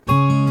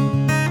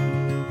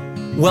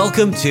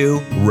Welcome to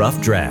Rough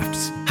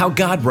Drafts, How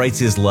God Writes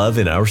His Love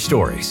in Our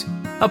Stories,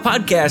 a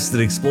podcast that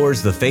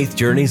explores the faith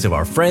journeys of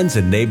our friends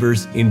and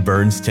neighbors in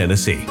Burns,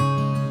 Tennessee.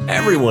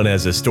 Everyone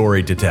has a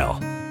story to tell,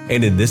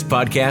 and in this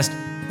podcast,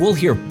 we'll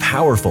hear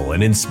powerful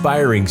and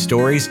inspiring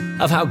stories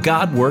of how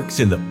God works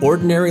in the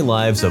ordinary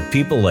lives of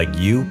people like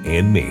you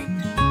and me.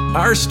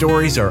 Our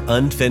stories are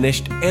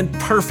unfinished and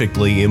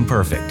perfectly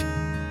imperfect.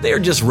 They are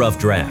just rough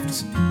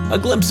drafts, a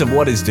glimpse of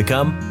what is to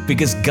come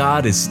because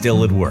God is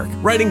still at work,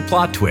 writing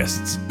plot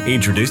twists,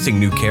 introducing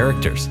new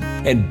characters,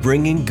 and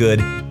bringing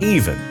good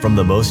even from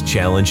the most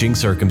challenging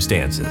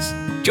circumstances.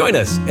 Join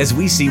us as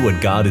we see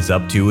what God is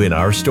up to in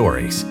our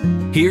stories.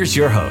 Here's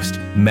your host,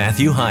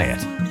 Matthew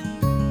Hyatt.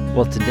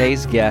 Well,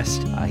 today's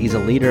guest, he's a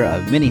leader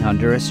of many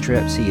Honduras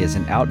trips. He is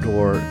an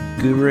outdoor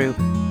guru.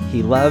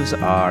 He loves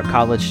our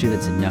college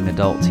students and young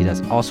adults. He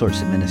does all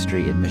sorts of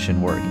ministry and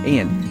mission work,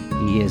 and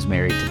he is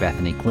married to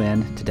Bethany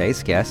Quinn.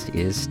 Today's guest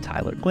is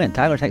Tyler Quinn.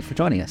 Tyler, thanks for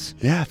joining us.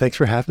 Yeah, thanks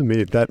for having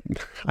me.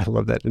 I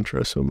love that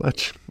intro so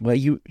much. Well,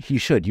 you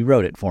should. You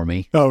wrote it for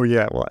me. Oh,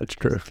 yeah, well, that's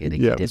true.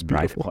 Yeah,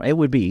 it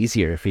would be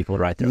easier if people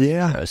would write their own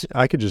intros.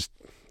 I could just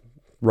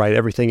write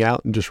everything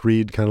out and just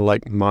read kind of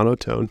like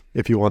monotone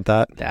if you want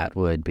that. That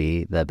would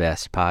be the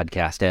best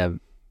podcast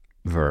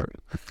ever.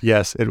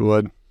 Yes, it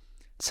would.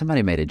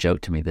 Somebody made a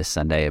joke to me this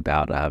Sunday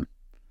about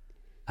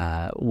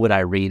would I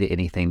read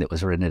anything that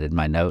was written in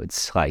my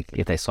notes? Like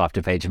if they swapped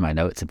a page of my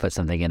notes and put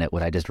something in it,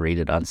 would I just read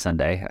it on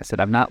Sunday? I said,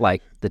 I'm not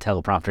like the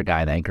teleprompter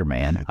guy in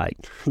Anchorman.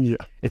 Yeah,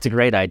 it's a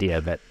great idea,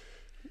 but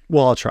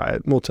well, I'll try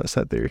it. We'll test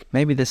that theory.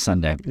 Maybe this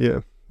Sunday. Yeah.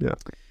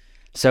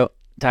 So,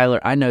 Tyler,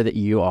 I know that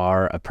you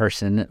are a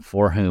person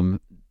for whom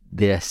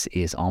this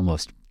is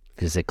almost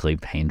physically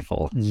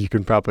painful. You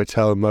can probably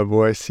tell in my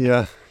voice.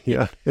 Yeah.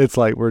 It's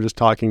like we're just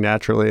talking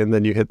naturally, and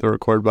then you hit the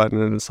record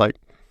button, and it's like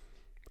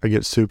I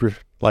get super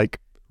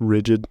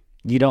rigid.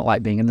 You don't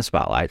like being in the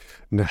spotlight.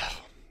 No.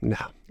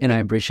 And I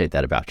appreciate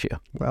that about you.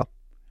 Well,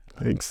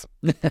 thanks.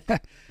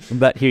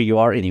 But here you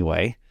are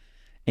anyway.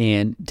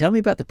 And tell me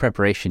about the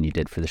preparation you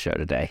did for the show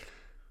today.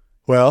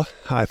 Well,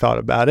 I thought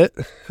about it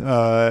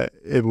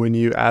when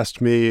you asked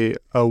me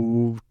a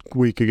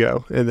week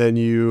ago, and then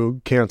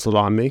you canceled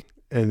on me.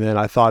 And then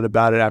I thought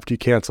about it after you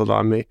canceled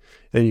on me,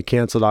 and you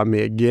canceled on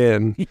me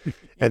again.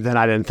 And then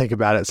I didn't think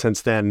about it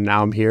since then. And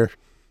now I'm here.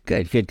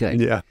 Good.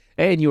 Yeah.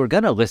 And you were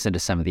going to listen to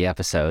some of the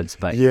episodes,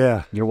 but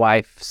yeah, your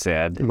wife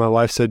said... My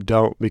wife said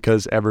don't,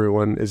 because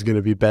everyone is going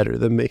to be better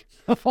than me.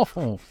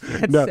 Oh,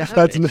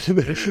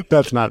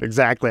 that's not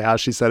exactly how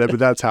she said it, but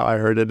that's how I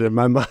heard it in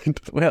my mind.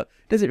 Well,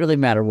 does it really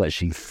matter what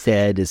she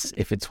said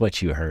if it's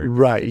what you heard?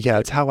 Right. Yeah,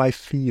 it's how I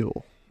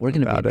feel. We're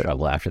going to be in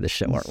trouble after the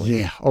show, aren't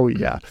we? Yeah. Oh,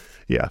 yeah.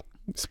 Yeah.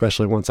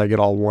 Especially once I get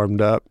all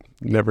warmed up.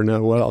 Never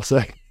know what I'll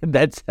say.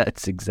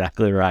 That's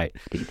exactly right.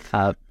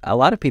 A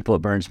lot of people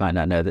at Burns might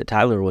not know that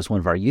Tyler was one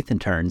of our youth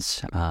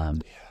interns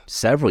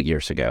several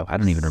years ago. I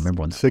don't even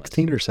remember when that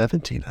 16 or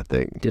 17, I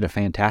think. Did a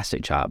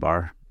fantastic job.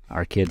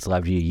 Our kids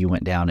loved you. You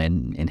went down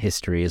in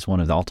history as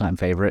one of the all-time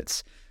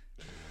favorites.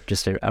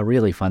 Just a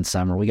really fun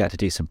summer. We got to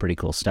do some pretty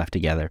cool stuff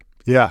together.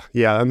 Yeah.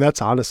 And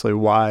that's honestly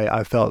why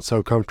I felt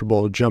so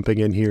comfortable jumping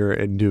in here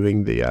and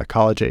doing the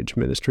college age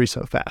ministry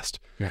so fast.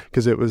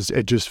 Because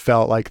it just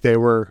felt like they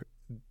were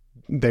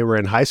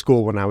in high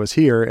school when I was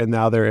here, and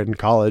now they're in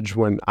college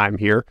when I'm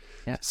here.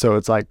 Yeah. So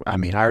it's like, I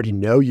already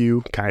know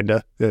you, kind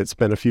of. It's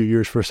been a few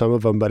years for some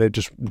of them, but it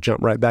just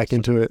jumped right back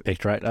into it.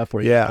 Picked right up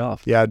where you left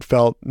off. Yeah, it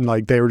felt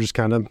like they were just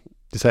kind of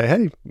to say,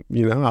 hey,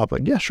 I'll be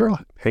like, yeah, sure,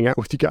 I'll hang out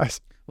with you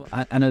guys.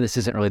 Well, I know this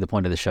isn't really the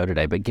point of the show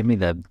today, but give me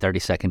the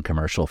 30-second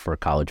commercial for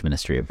college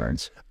ministry at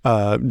Burns.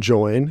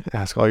 Join.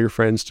 Ask all your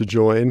friends to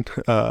join.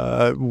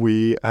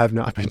 We have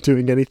not been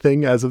doing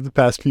anything as of the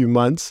past few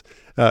months,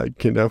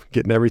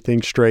 getting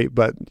everything straight,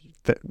 but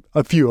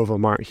a few of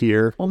them aren't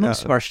here. Well,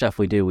 most of our stuff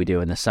we do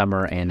in the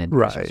summer and in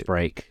Christmas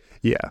break.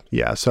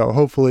 Yeah. So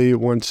hopefully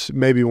once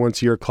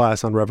your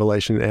class on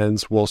Revelation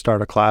ends, we'll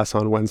start a class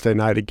on Wednesday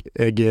night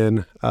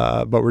again.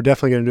 But we're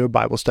definitely going to do a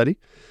Bible study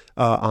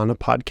on a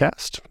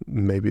podcast,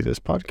 maybe this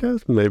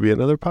podcast, maybe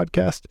another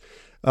podcast,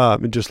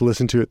 and just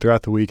listen to it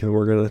throughout the week. And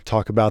we're going to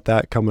talk about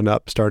that coming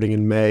up starting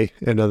in May,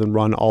 and then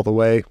run all the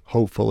way,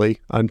 hopefully,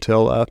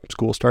 until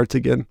school starts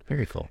again.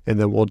 Very cool. And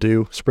then we'll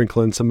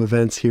sprinkle in some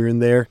events here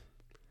and there.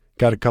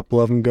 Got a couple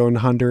of them going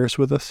to Honduras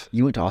with us.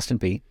 You went to Austin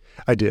Peay?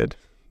 I did.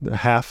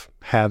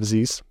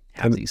 Halvesies.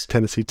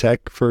 Tennessee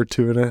Tech for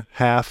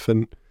 2.5,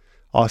 and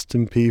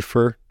Austin Peay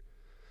for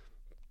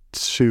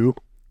 2.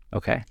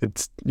 Okay.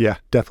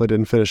 Definitely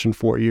didn't finish in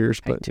 4 years,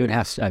 but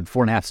 2.5,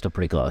 4.5 still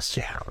pretty close.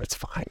 Yeah, it's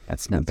fine.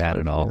 That's not bad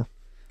at all. Yeah.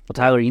 Well,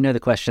 Tyler, you know the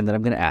question that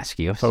I'm going to ask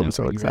you. So I'm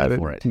so excited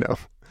for it. No,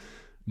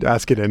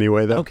 ask it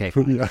anyway, though. Okay.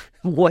 Yeah.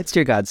 What's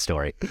your God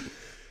story?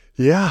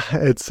 Yeah,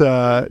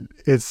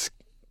 it's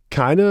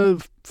kind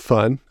of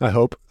fun. I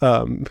hope.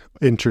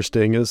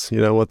 Interesting is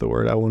what the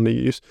word I want to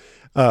use.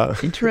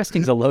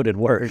 Interesting is a loaded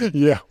word.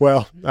 Yeah,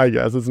 well, I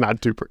guess it's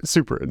not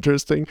super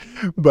interesting,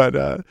 but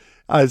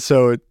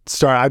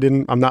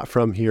I'm not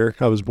from here.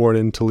 I was born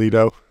in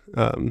Toledo.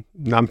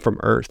 I'm from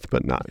Earth,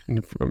 but not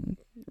from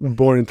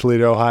born in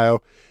Toledo,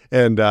 Ohio.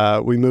 And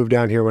we moved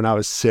down here when I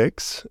was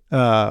 6.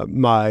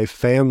 My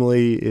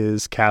family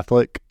is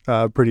Catholic,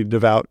 pretty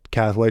devout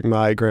Catholic.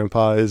 My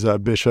grandpa is a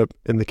bishop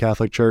in the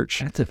Catholic Church.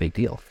 That's a big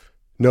deal.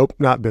 Nope,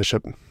 not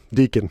bishop.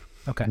 Deacon.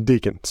 Okay.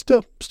 Deacon.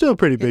 Still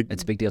pretty big.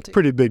 It's a big deal too.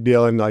 Pretty big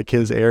deal in like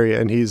his area.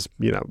 And he's,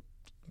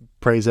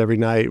 prays every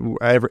night.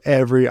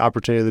 Every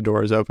opportunity the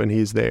door is open,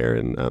 he's there.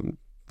 And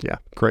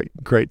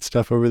great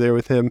stuff over there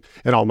with him.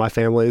 And all my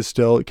family is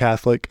still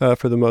Catholic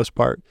for the most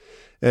part.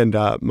 And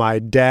my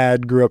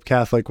dad grew up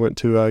Catholic, went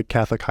to a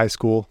Catholic high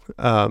school.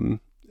 And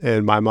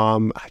my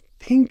mom, I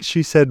think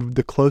she said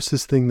the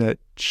closest thing that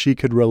she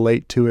could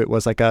relate to it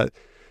was like a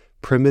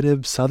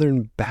primitive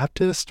Southern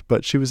Baptist,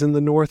 but she was in the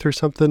North or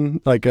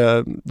something. I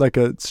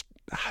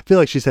feel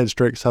like she said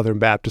strict Southern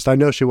Baptist. I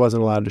know she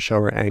wasn't allowed to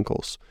show her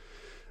ankles.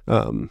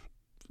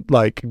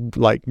 Like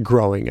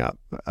growing up.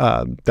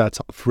 That's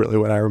really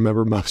what I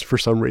remember most for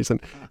some reason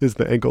is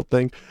the ankle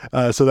thing.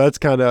 So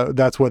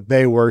that's what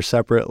they were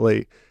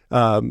separately.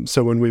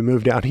 So when we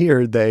moved down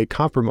here, they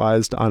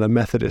compromised on a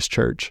Methodist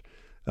church.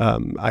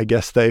 I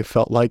guess they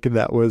felt like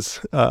that was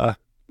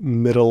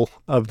middle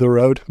of the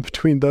road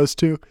between those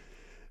two.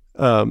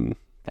 I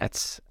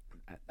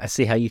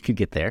see how you could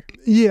get there.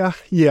 Yeah.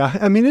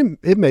 I mean,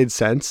 it made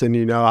sense.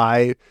 And,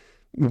 I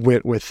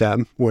went with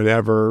them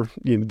whenever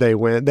they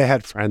went. They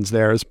had friends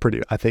there. Is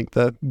I think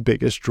the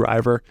biggest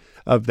driver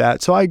of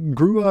that. So I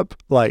grew up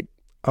like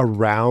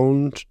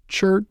around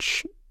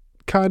church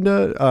kind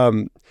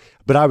of,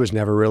 but I was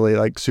never really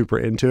like super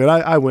into it.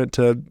 I went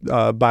to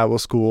Bible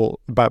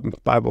school,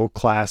 Bible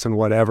class and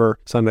whatever,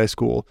 Sunday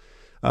school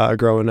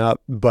growing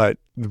up, but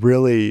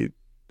really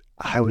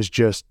I was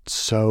just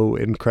so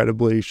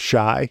incredibly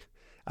shy.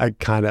 I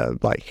kind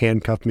of like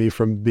handcuffed me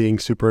from being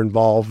super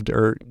involved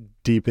or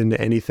deep into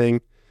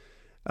anything.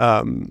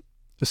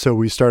 So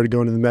we started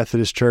going to the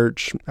Methodist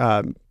church,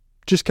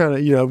 just kind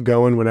of,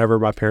 going whenever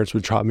my parents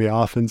would drop me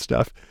off and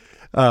stuff,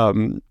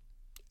 going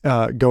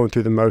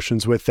through the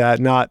motions with that,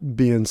 not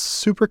being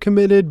super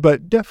committed,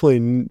 but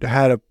definitely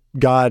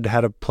God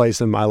had a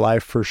place in my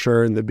life for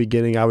sure. In the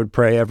beginning, I would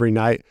pray every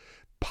night,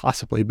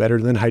 possibly better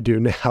than I do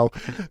now,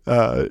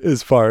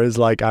 as far as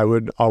like, I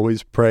would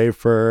always pray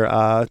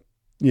for,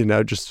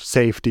 just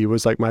safety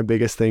was like my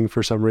biggest thing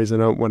for some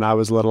reason when I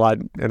was little.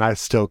 And I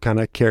still kind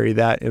of carry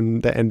that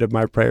in the end of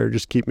my prayer.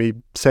 Just keep me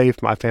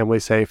safe. My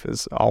family safe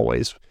is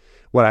always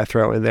what I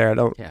throw in there. I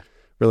don't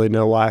really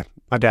know why.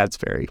 My dad's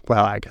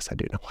I guess I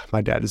do know why.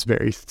 My dad is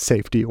very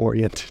safety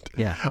oriented.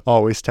 Yeah.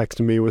 Always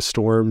texting me with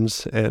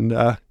storms and,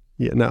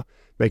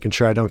 making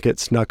sure I don't get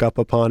snuck up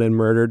upon and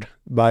murdered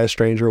by a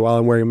stranger while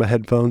I'm wearing my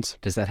headphones.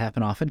 Does that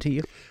happen often to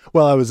you?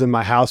 Well, I was in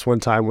my house one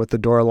time with the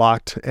door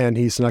locked and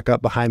he snuck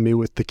up behind me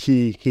with the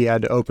key he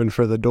had to open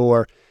for the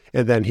door.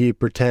 And then he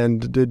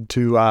pretended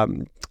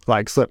to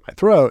slit my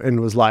throat and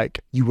was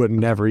like, you would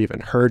never even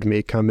heard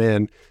me come in.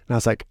 And I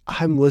was like,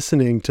 I'm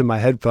listening to my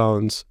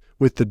headphones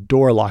with the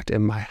door locked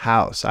in my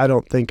house. I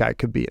don't think I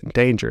could be in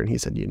danger. And he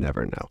said, you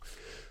never know.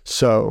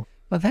 So...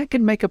 Well, that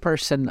could make a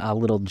person a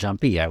little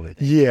jumpy, I would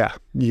think.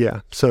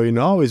 Yeah. So,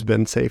 always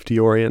been safety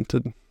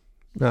oriented.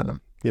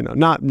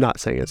 Not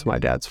saying it's my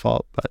dad's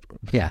fault, but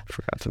yeah,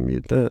 forgot to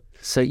mute that.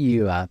 So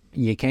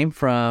you came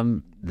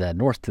from the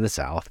north to the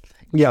south.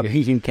 Yeah.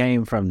 You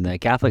came from the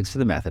Catholics to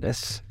the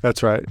Methodists.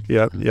 That's right.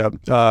 Yep.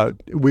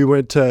 We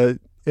went to,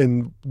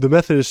 in the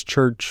Methodist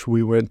church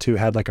we went to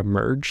had like a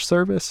merge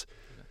service.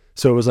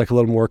 So it was like a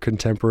little more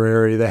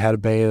contemporary. They had a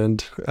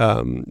band,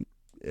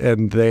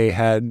 and they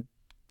had,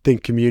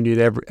 think communion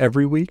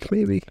every week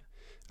maybe,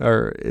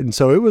 and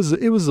so it was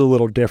a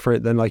little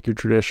different than like your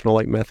traditional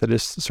like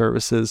Methodist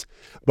services.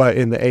 But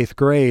in the 8th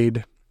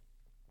grade,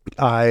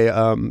 I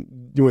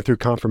went through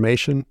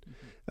confirmation,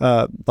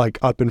 like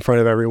up in front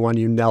of everyone.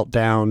 You knelt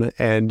down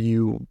and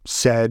you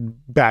said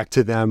back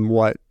to them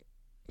what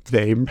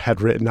they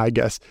had written, I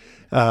guess.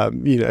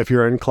 If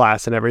you're in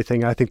class and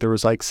everything, I think there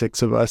was like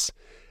 6 of us,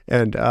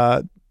 and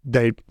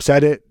they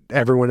said it.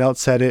 Everyone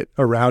else said it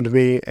around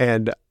me,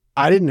 and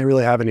I didn't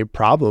really have any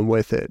problem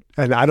with it.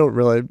 And I don't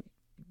really,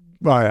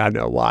 I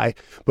know why,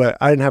 but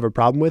I didn't have a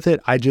problem with it.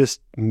 I just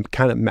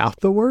kind of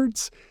mouthed the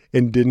words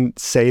and didn't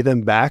say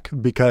them back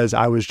because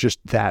I was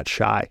just that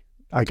shy.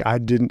 Like I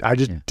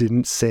just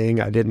didn't sing.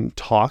 I didn't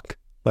talk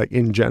like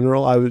in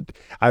general.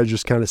 I was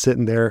just kind of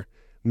sitting there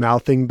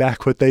mouthing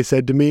back what they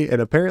said to me.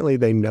 And apparently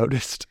they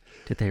noticed.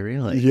 Did they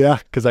really? Yeah.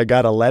 Cause I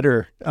got a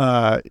letter,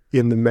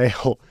 in the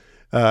mail.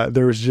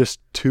 There was just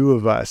 2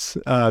 of us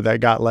that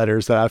got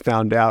letters that I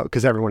found out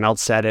because everyone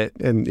else said it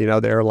and,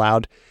 they're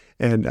allowed.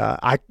 And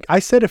I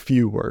said a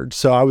few words.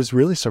 So I was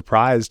really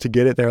surprised to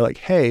get it. They're like,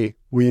 hey,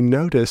 we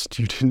noticed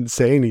you didn't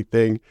say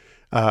anything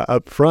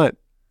up front.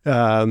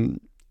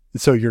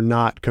 So you're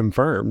not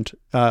confirmed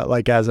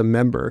like as a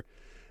member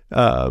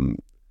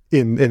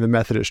in the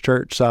Methodist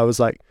church. So I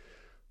was like,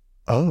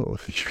 oh,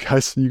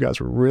 you guys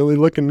were really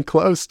looking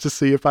close to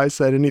see if I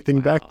said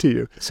anything back to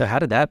you. So how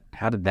did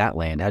that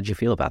land? How'd you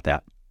feel about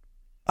that?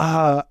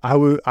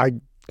 I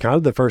kind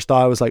of the first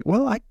thought I was like,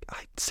 well, I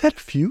said a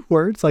few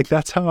words. Like,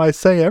 that's how I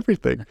say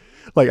everything.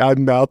 Like, I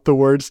mouthed the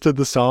words to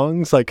the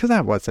songs, like, because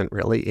I wasn't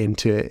really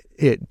into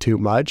it too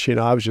much. You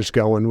know, I was just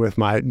going with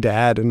my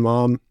dad and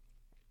mom.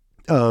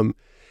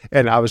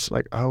 And I was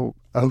like, oh,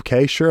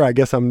 okay, sure. I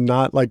guess I'm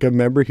not like a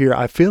member here.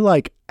 I feel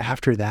like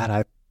after that,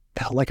 I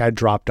felt like I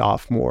dropped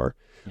off more,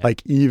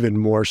 like even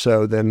more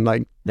so than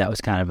like. That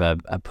was kind of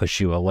a push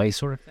you away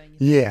sort of thing?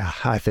 Yeah,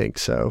 I think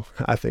so.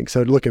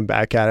 Looking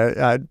back at it,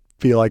 I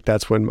feel like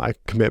that's when my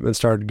commitment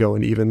started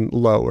going even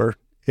lower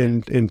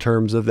in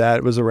terms of that.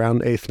 It was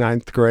around 8th,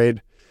 9th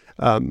grade.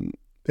 And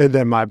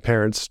then my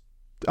parents,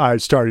 I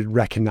started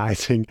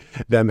recognizing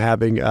them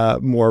having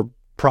more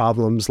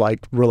problems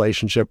like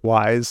relationship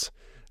wise.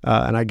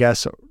 And I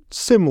guess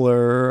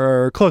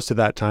similar or close to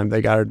that time,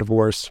 they got a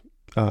divorce,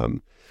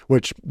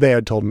 which they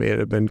had told me it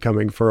had been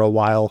coming for a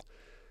while,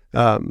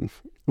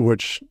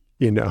 which,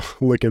 you know,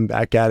 looking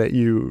back at it,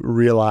 you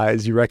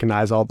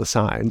recognize all the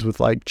signs with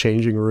like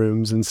changing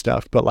rooms and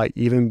stuff. But like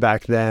even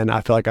back then,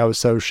 I feel like I was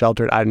so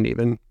sheltered, I didn't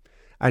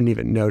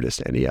even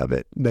notice any of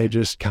it. They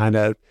just kind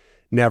of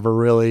never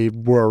really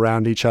were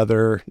around each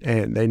other,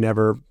 and they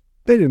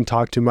didn't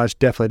talk too much,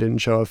 definitely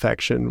didn't show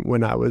affection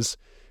when I was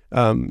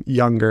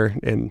younger,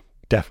 and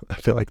I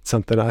feel like it's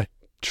something I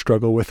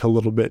struggle with a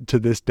little bit to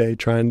this day,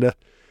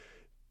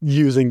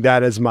 using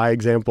that as my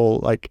example.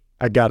 Like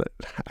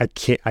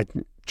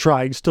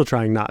still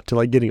trying not to,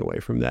 like, getting away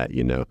from that,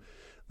 you know,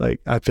 like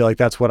I feel like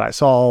that's what I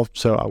saw.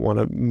 So I want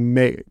to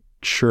make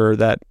sure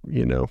that,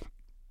 you know,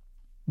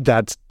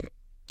 that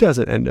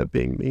doesn't end up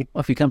being me.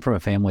 Well, if you come from a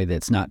family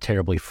that's not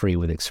terribly free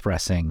with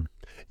expressing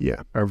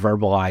or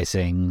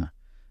verbalizing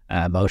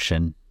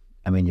emotion,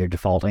 I mean, your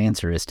default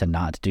answer is to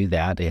not do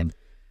that. And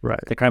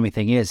the crummy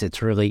thing is,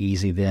 it's really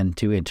easy then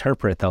to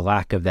interpret the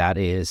lack of that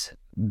is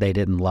they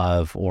didn't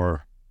love,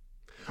 or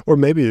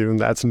maybe even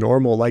that's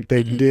normal. Like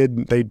they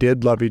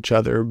did love each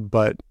other,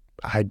 but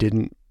I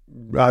didn't.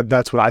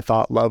 That's what I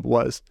thought love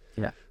was.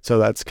 Yeah. So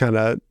that's kind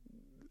of,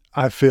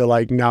 I feel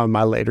like now in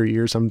my later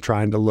years, I'm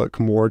trying to look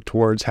more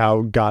towards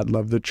how God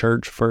loved the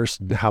church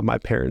first, how my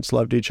parents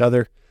loved each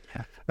other.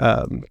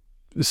 Yeah.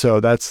 So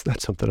that's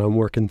something I'm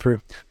working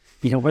through.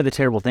 You know, one of the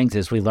terrible things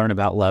is we learn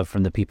about love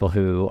from the people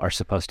who are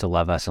supposed to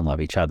love us and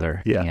love each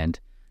other. Yeah. And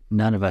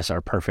none of us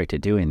are perfect at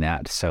doing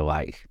that. So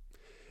like,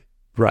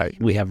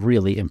 we have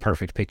really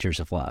imperfect pictures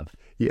of love.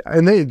 Yeah.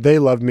 And they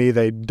love me.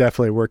 They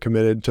definitely were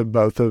committed to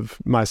both of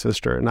my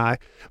sister and I.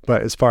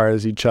 But as far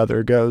as each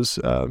other goes,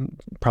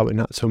 probably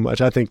not so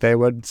much. I think they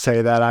would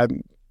say that. I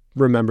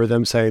remember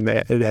them saying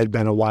that it had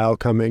been a while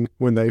coming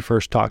when they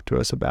first talked to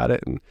us about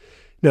it. And,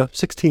 you know,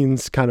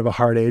 16's kind of a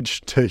hard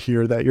age to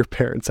hear that your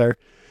parents are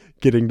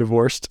getting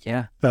divorced.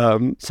 Yeah.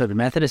 So the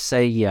Methodists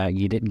say,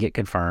 you didn't get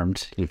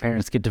confirmed. Your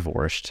parents get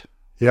divorced.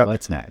 Yeah.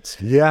 What's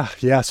next? Yeah.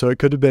 Yeah. So it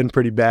could have been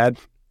pretty bad,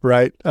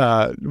 right?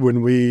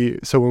 When we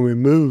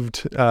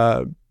moved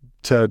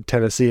to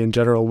Tennessee in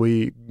general,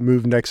 we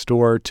moved next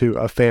door to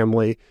a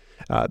family.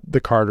 The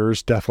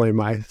Carters, definitely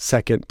my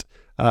second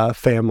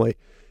family.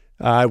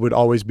 I would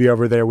always be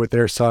over there with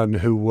their son,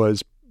 who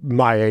was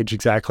my age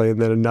exactly.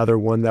 And then another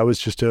one that was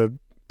just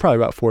probably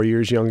about 4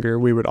 years younger.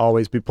 We would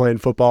always be playing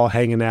football,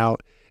 hanging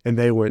out. And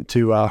they went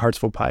to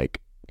Hartsville Pike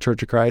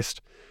Church of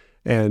Christ,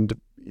 and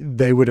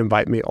they would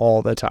invite me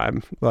all the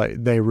time. Like,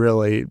 they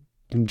really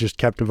just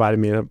kept inviting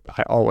me, and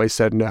I always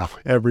said no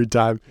every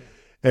time.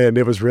 And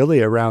it was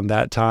really around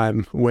that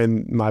time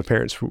when my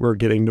parents were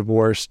getting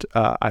divorced,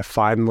 I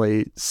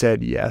finally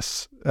said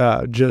yes,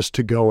 just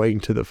to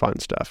going to the fun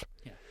stuff.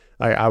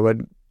 Yeah.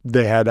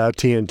 They had a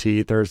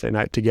TNT Thursday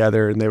night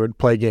together, and they would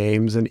play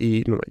games and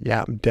eat. And I'm like,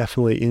 yeah, I'm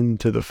definitely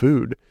into the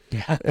food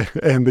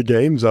and the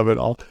games of it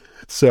all.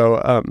 So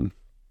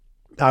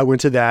I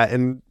went to that,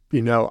 and,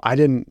 you know, I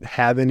didn't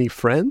have any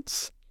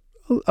friends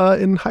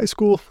in high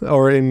school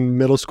or in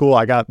middle school.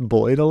 I got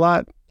bullied a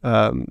lot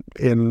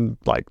in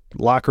like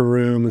locker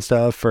room and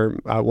stuff. For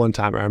one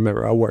time, I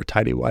remember I wore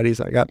tighty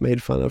whities. I got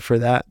made fun of for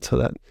that. So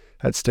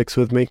that sticks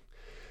with me.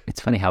 It's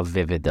funny how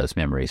vivid those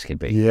memories can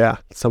be. Yeah.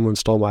 Someone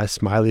stole my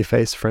smiley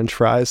face French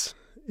fries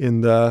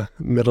in the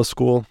middle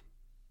school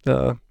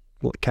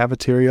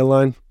cafeteria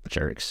line.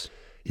 Jerks.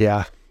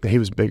 Yeah. He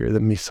was bigger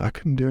than me, so I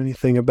couldn't do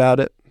anything about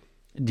it.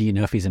 Do you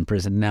know if he's in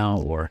prison now,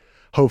 or?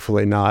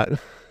 Hopefully not.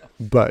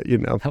 But, you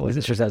know. I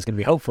wasn't sure if that was going to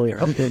be hopefully or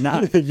hopefully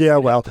not. Yeah,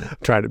 well, I'm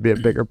trying to be a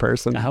bigger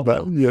person. Oh,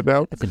 but, well, you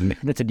know.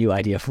 That's a new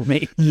idea for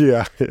me.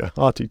 Yeah.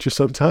 I'll teach you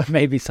sometime.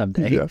 Maybe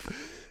someday. Yeah.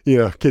 You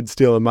know, kids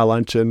stealing my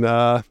lunch in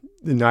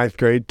ninth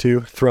grade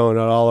too, throwing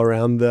it all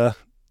around the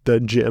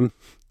gym,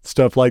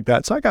 stuff like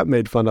that. So I got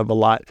made fun of a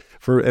lot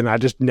and I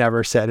just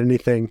never said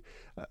anything,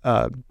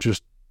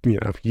 just, you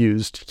know,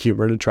 used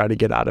humor to try to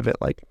get out of it,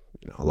 like,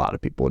 you know, a lot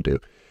of people do.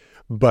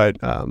 But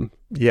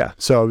yeah,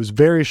 so I was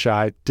very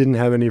shy, didn't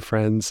have any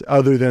friends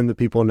other than the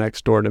people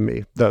next door to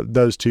me.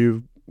 Those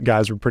two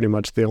guys were pretty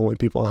much the only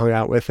people I hung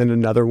out with, and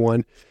another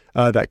one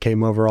that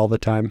came over all the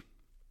time.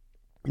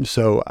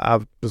 So I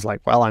was like,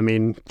 well, I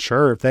mean,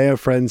 sure, if they have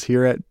friends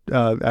here at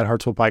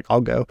Hartsville Pike,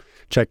 I'll go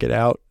check it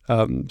out.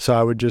 So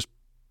I would just,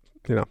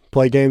 you know,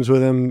 play games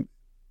with them,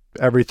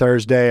 every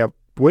Thursday. I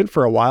went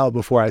for a while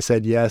before I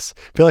said yes.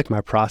 I feel like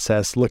my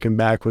process looking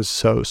back was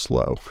so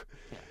slow.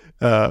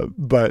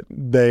 But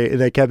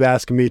they kept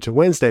asking me to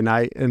Wednesday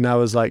night, and I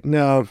was like,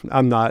 no,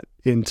 I'm not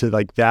into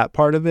like that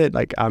part of it.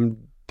 Like I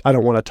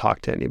don't want to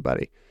talk to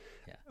anybody.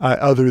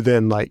 Other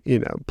than like,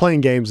 playing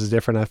games is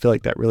different. I feel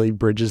like that really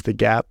bridges the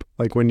gap.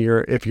 Like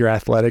if you're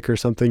athletic or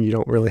something, you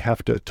don't really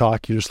have to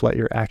talk. You just let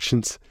your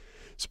actions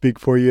speak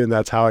for you. And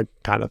that's how I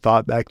kind of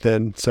thought back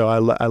then. So I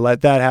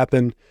let that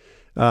happen.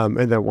 And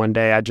then one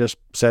day I just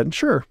said,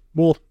 sure,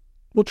 we'll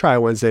try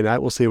a Wednesday night.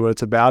 We'll see what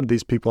it's about.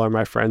 These people are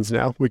my friends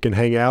now. We can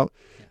hang out.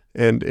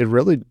 And it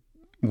really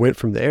went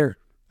from there.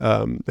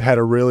 Had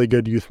a really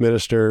good youth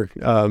minister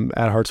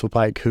at Hartsville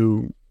Pike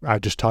who I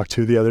just talked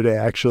to the other day,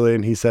 actually,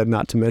 and he said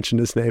not to mention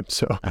his name.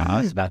 So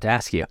I was about to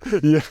ask you.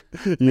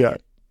 Yeah.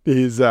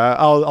 He's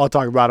I'll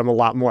talk about him a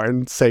lot more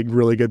and say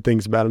really good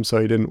things about him. So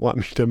he didn't want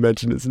me to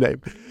mention his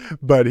name,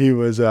 but he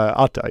was.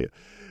 I'll tell you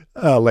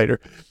later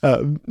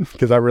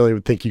because I really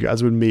would think you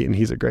guys would meet, and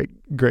he's a great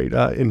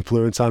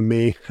influence on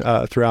me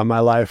throughout my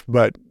life.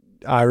 But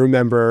I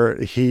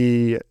remember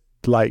he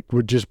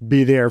would just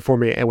be there for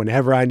me, and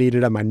whenever I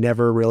needed him, I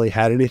never really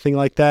had anything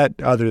like that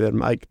other than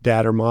like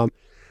dad or mom.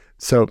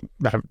 So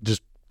I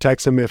just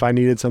text him if I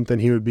needed something,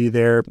 he would be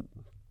there.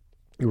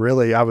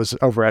 Really, I was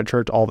over at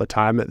church all the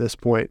time at this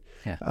point.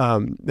 Yeah.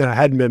 And I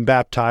hadn't been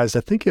baptized.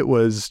 I think it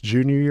was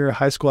junior year of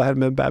high school. I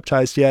hadn't been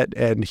baptized yet.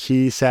 And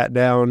he sat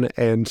down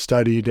and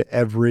studied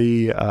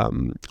every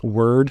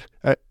word,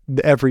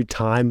 every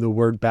time the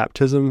word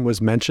baptism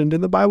was mentioned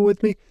in the Bible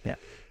with me.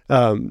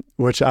 Yeah.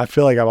 Which I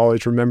feel like I've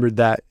always remembered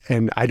that.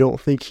 And I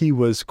don't think he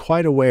was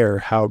quite aware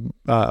how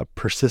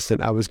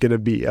persistent I was going to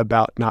be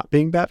about not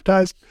being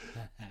baptized.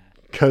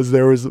 Because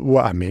there was,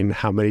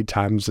 how many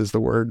times is the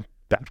word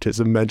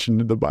baptism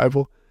mentioned in the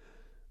Bible?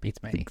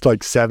 Beats me. It's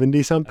like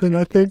 70 something,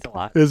 I think,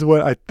 is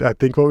what I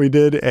think what we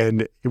did.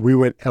 And we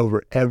went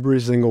over every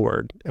single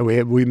word. And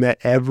we met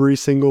every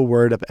single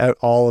word of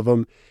all of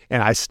them.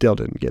 And I still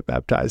didn't get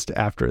baptized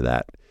after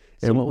that.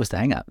 So what was the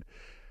hang up?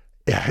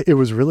 Yeah, it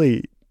was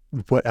really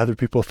what other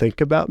people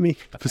think about me,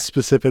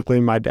 specifically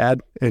my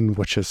dad, and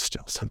which is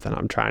still something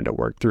I'm trying to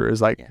work through,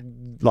 is like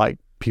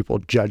people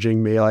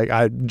judging me. Like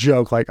I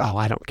joke like, oh,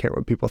 I don't care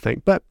what people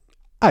think, but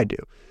I do.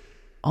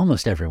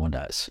 Almost everyone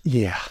does.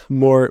 Yeah,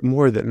 more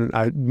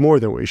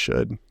than we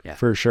should,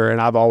 for sure. And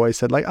I've always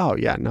said like, oh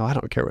yeah, no, I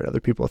don't care what other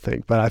people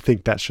think, but I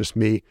think that's just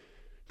me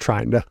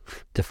trying to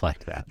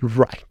deflect that.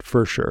 Right,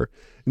 for sure.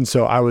 And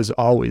so I was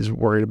always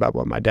worried about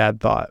what my dad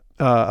thought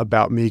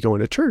about me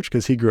going to church,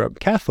 because he grew up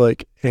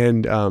Catholic,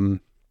 and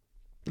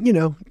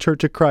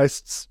Church of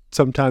Christ's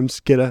sometimes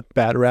get a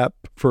bad rap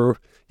for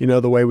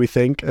the way we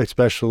think,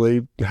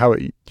 especially how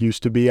it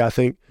used to be, I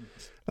think.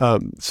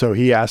 So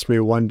he asked me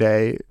one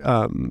day,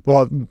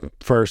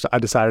 first I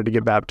decided to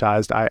get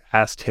baptized. I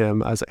asked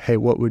him, I was like, hey,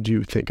 what would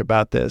you think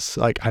about this?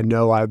 Like, I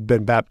know I've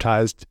been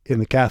baptized in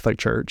the Catholic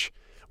Church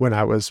when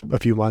I was a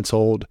few months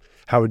old.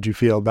 How would you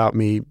feel about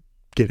me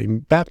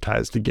getting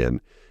baptized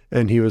again?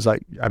 And he was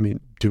like,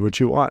 do what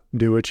you want,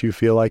 do what you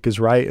feel like is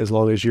right, as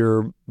long as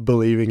you're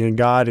believing in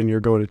God and you're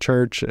going to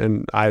church.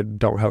 And I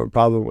don't have a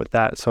problem with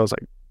that. So I was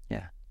like,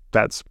 yeah,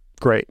 that's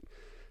great.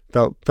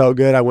 Felt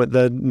good. I went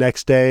the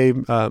next day,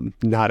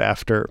 not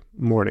after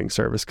morning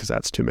service, because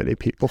that's too many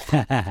people.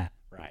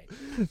 Right.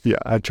 Yeah,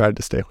 I tried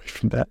to stay away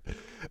from that.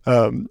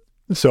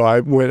 So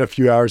I went a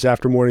few hours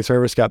after morning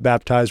service, got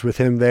baptized with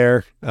him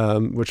there,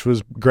 which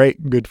was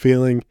great, good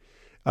feeling.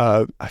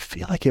 I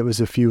feel like it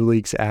was a few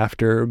weeks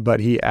after, but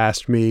he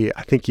asked me,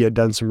 I think he had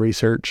done some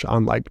research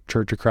on like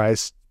Church of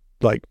Christ,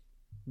 like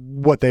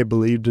what they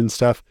believed and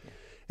stuff.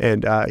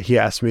 And he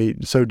asked me,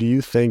 so do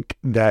you think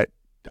that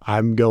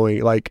I'm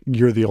going, like,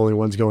 you're the only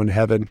ones going to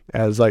heaven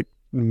as like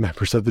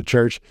members of the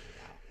church?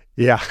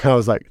 Yeah. I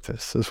was like,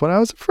 this is what I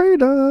was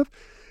afraid of.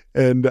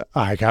 And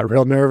I got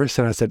real nervous,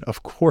 and I said,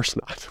 of course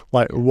not.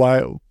 Like,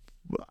 why?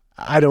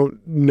 I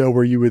don't know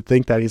where you would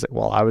think that. He's like,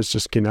 well, I was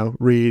just,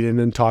 reading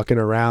and talking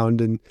around,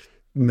 and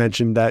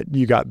mentioned that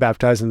you got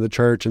baptized in the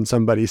church, and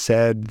somebody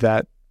said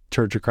that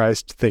Church of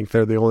Christ think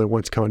they're the only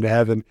ones going to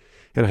heaven.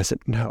 And I said,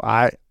 no,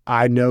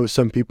 I know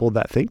some people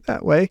that think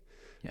that way,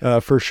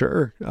 for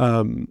sure.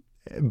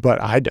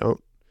 But I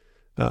don't.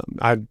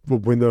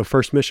 When the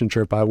first mission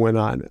trip I went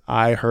on,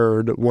 I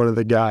heard one of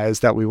the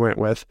guys that we went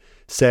with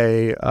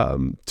say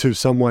to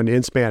someone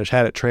in Spanish,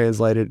 had it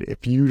translated,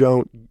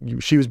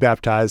 she was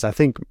baptized, I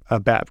think a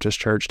Baptist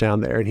church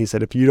down there, and he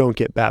said, if you don't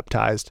get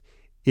baptized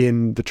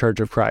in the Church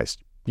of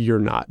Christ, you're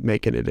not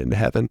making it into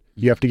heaven.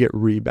 You have to get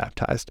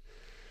re-baptized.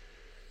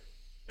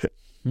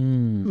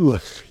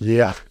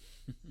 Yeah.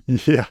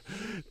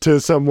 To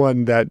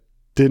someone that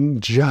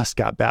didn't just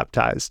got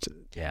baptized.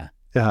 Yeah.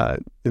 I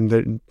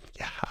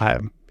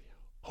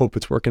hope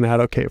it's working out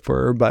okay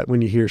for her. But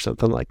when you hear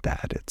something like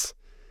that, it's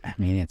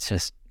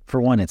just, for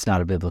one, it's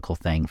not a biblical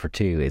thing. For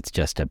two, it's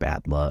just a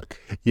bad look.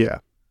 Yeah.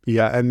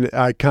 Yeah. And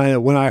I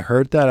when I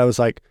heard that, I was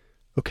like,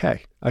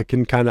 okay, I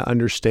can kind of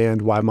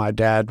understand why my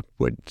dad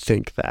would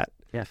think that.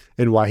 Yeah.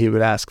 And why he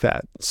would ask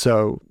that.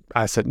 So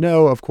I said,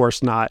 no, of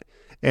course not.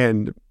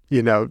 And,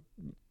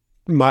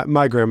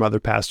 my grandmother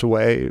passed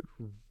away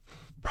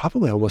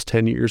probably almost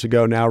 10 years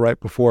ago now, right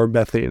before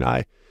Bethany and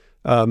I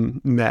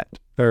met,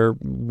 or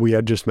we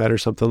had just met or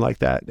something like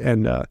that.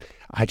 And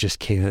I just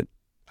cannot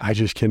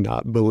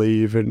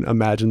believe and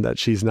imagine that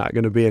she's not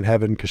going to be in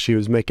heaven, because she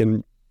was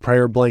making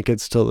prayer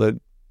blankets till the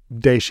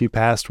day she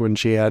passed when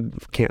she had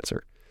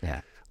cancer.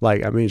 Yeah.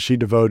 Like, I mean, she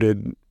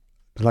devoted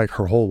like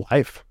her whole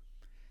life.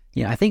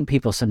 Yeah, I think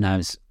people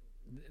sometimes,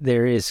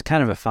 there is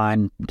kind of a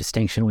fine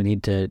distinction we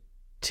need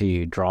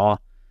to draw.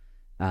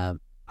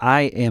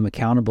 I am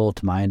accountable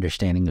to my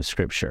understanding of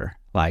Scripture.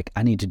 Like,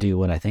 I need to do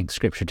what I think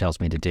Scripture tells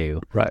me to do.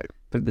 Right.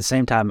 But at the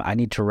same time, I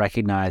need to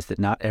recognize that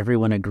not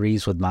everyone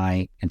agrees with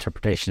my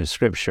interpretation of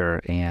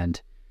Scripture. And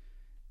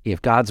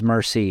if God's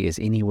mercy is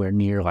anywhere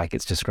near like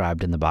it's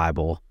described in the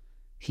Bible,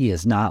 He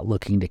is not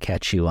looking to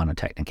catch you on a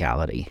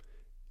technicality.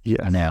 Yes.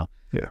 I know.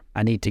 Yeah.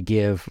 I need to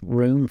give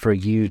room for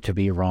you to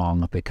be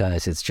wrong,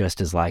 because it's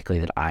just as likely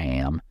that I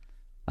am.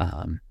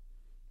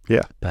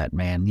 Yeah. But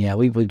man, yeah,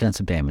 we've done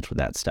some damage with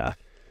that stuff.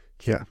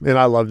 Yeah. And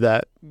I love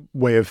that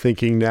way of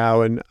thinking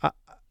now. And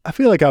I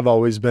feel like I've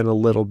always been a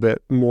little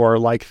bit more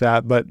like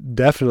that, but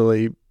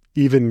definitely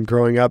even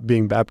growing up,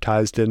 being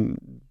baptized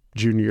in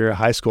junior year of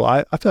high school,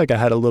 I feel like I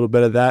had a little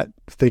bit of that,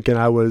 thinking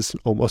I was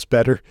almost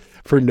better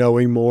for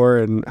knowing more.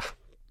 And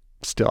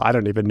still, I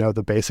don't even know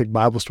the basic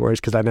Bible stories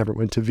because I never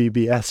went to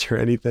VBS or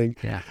anything.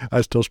 Yeah.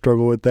 I still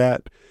struggle with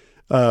that.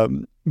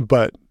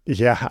 But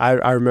yeah,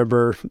 I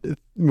remember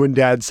when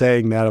Dad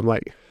saying that, I'm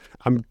like,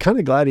 I'm kind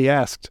of glad he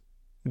asked,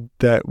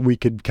 that we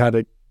could kind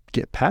of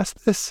get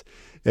past this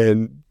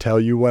and tell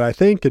you what I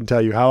think and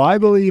tell you how I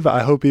believe.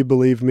 I hope he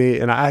believed me,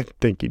 and I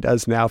think he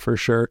does now for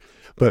sure.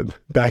 But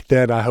back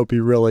then, I hope he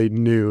really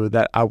knew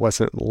that I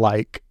wasn't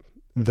like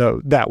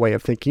that way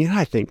of thinking. And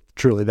I think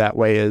truly that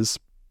way is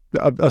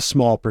a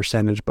small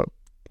percentage, but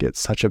gets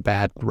such a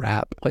bad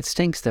rap. What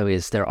stinks, though,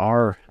 is there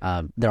are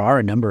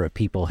a number of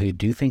people who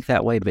do think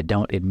that way but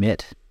don't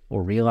admit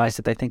or realize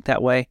that they think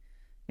that way.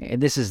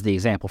 And this is the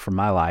example from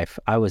my life.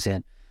 I was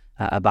in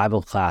a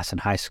Bible class in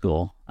high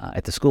school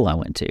at the school I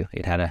went to.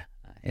 It had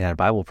a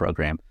Bible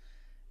program,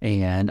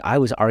 and I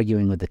was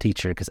arguing with the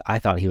teacher because I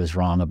thought he was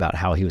wrong about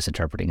how he was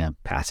interpreting a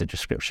passage of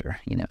Scripture.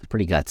 You know, it's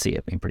pretty gutsy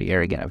of me, pretty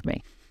arrogant of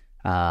me.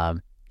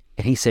 And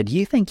he said,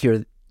 "You think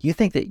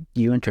that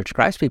you and Church of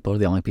Christ people are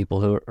the only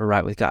people who are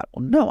right with God?"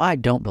 Well, no, I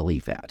don't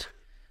believe that.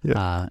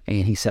 Yeah.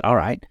 And he said, "All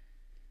right,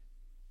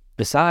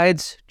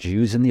 besides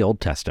Jews in the Old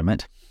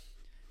Testament,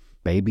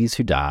 babies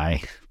who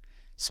die,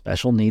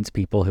 special needs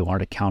people who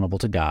aren't accountable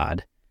to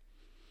God,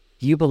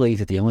 you believe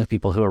that the only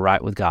people who are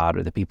right with God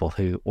are the people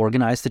who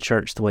organize the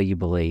church the way you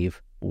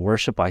believe,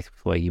 worship like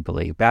the way you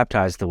believe,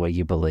 baptize the way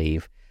you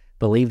believe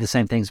the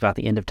same things about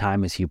the end of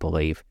time as you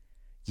believe.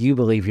 You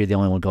believe you're the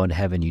only one going to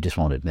heaven, you just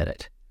won't admit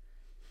it."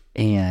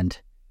 And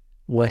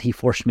what he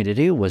forced me to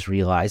do was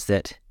realize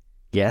that,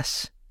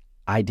 yes,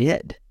 I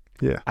did.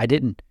 Yeah.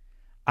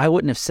 I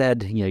wouldn't have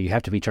said, you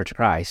have to be Church of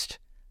Christ,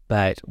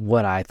 but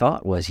what I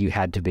thought was you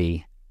had to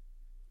be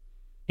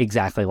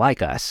exactly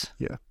like us.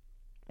 Yeah.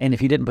 And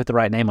if you didn't put the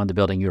right name on the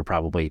building, you were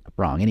probably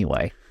wrong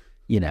anyway.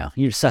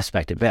 You're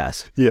suspect at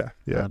best. Yeah.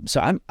 Yeah. So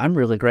I'm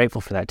really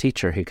grateful for that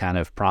teacher who kind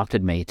of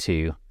prompted me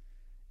to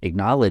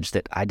acknowledge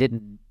that I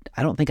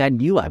don't think I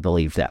knew I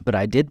believed that, but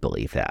I did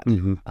believe that.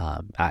 Mm-hmm.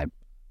 I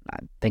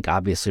think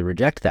obviously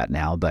reject that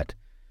now, but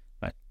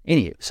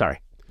anyway,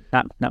 sorry,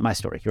 not my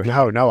story.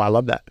 No, I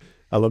love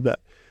that.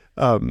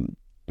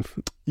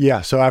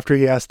 Yeah. So after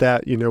he asked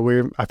that,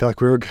 I feel like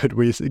we were good.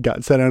 We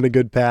got set on a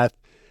good path,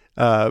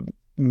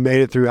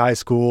 made it through high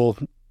school.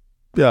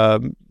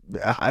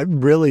 I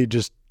really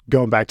just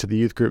going back to the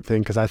youth group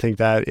thing, because I think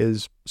that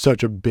is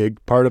such a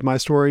big part of my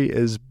story,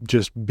 is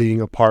just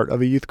being a part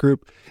of a youth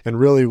group, and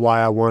really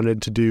why I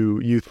wanted to do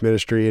youth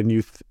ministry and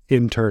youth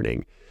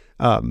interning.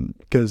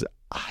 Because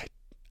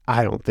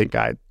I don't think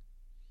I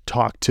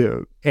talked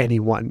to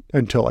anyone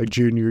until like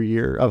junior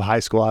year of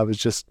high school. I was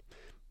just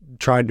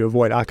trying to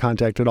avoid eye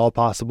contact at all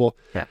possible.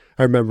 Yeah.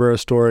 I remember a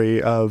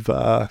story of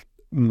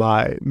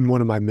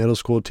one of my middle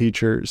school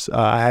teachers.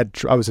 I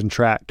was in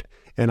track,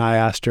 and I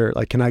asked her,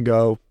 like, can I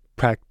go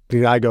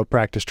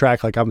practice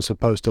track? Like, I'm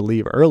supposed to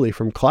leave early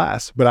from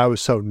class, but I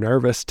was so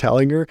nervous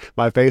telling her.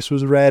 My face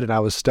was red and I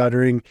was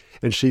stuttering,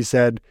 and she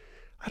said,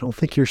 "I don't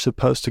think you're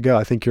supposed to go.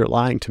 I think you're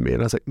lying to me."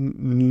 And I was like,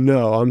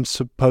 "No, I'm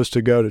supposed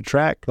to go to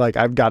track. Like,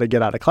 I've got to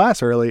get out of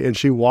class early." And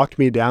she walked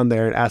me down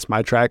there and asked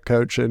my track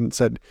coach and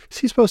said, "Is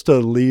he supposed to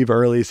leave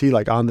early? Is he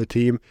like on the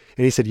team?"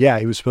 And he said, "Yeah,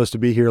 he was supposed to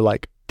be here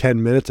like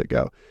 10 minutes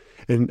ago."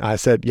 And I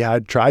said, "Yeah, I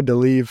tried to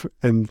leave."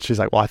 And she's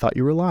like, "Well, I thought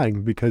you were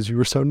lying because you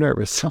were so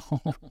nervous."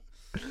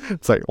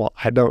 It's like, well,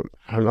 I don't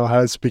know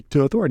how to speak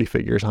to authority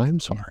figures. I'm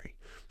sorry.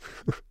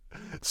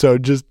 So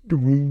just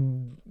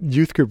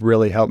youth group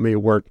really helped me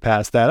work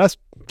past that. I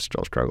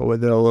still struggle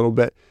with it a little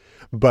bit,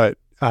 but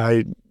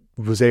I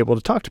was able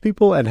to talk to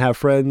people and have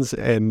friends,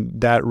 and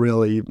that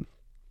really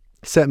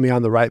set me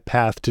on the right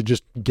path to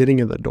just getting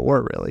in the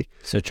door, really.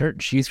 So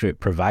church youth group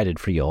provided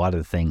for you a lot of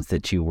the things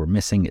that you were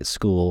missing at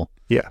school.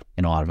 Yeah.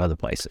 And a lot of other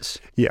places.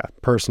 Yeah.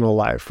 Personal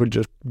life would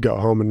just go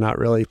home and not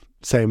really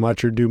say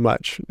much or do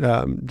much.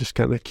 Just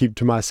kind of keep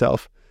to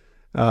myself.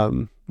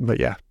 But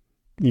yeah,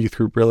 youth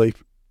group really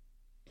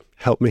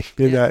helped me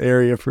in that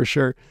area for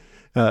sure.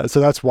 So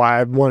that's why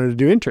I wanted to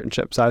do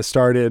internships. I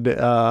started,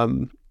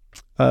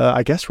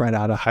 I guess right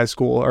out of high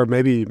school, or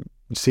maybe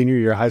senior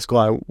year of high school.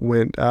 I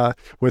went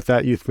with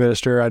that youth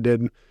minister. I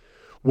did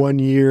 1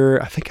 year,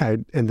 I think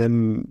and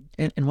then...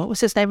 And what was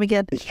his name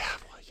again? Yeah.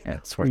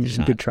 It's worth a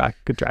shot. Good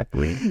try.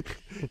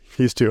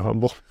 He's too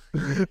humble.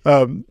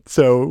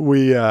 So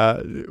we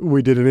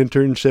did an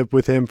internship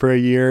with him for a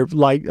year,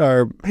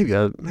 or maybe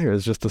it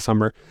was just the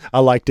summer. I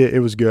liked it. It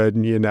was good.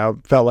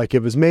 And, felt like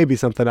it was maybe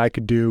something I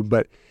could do,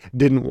 but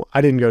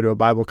I didn't go to a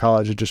Bible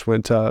college. I just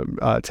went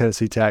to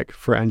Tennessee Tech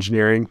for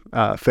engineering.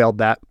 Failed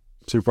that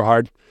super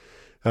hard.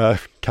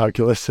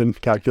 Calculus and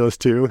Calculus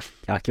 2.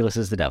 Calculus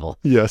is the devil.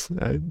 Yes,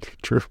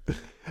 true.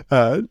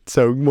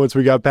 So once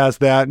we got past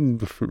that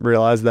and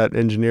realized that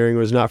engineering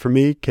was not for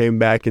me, came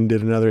back and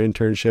did another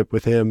internship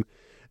with him,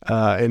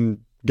 and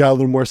got a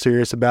little more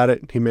serious about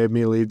it. He made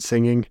me lead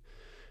singing.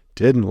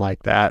 Didn't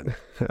like that.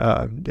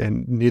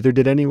 And neither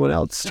did anyone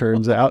else,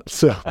 turns out.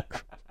 So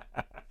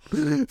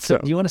do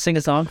you want to sing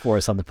a song for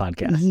us on the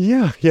podcast?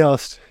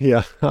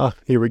 Yeah.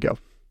 Here we go.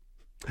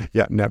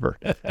 Yeah, never.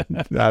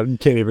 I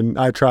can't even.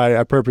 I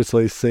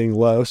purposely sing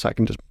low so I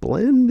can just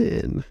blend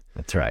in.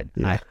 That's right.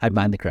 Yeah. I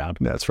mind the crowd.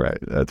 That's right.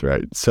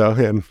 So,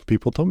 and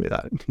people told me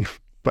that,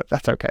 but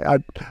that's okay.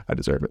 I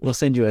deserve it. We'll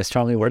send you a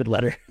strongly worded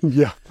letter.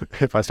 Yeah,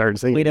 if I started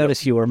singing. We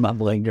noticed you were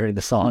mumbling during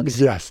the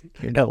songs. Yes.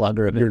 You're no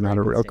longer You're not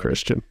a real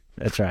Christian.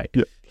 That's right.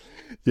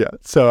 Yeah.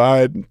 So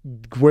I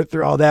went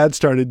through all that,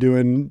 started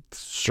doing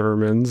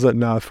sermons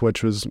enough,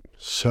 which was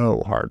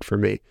so hard for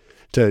me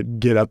to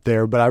get up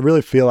there. But I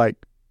really feel like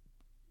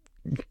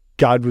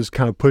God was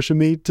kind of pushing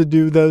me to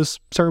do those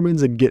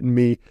sermons and getting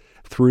me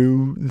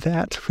through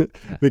that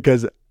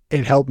because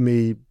it helped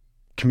me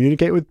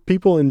communicate with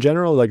people in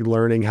general. Like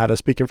learning how to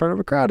speak in front of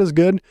a crowd is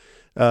good,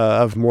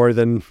 of more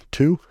than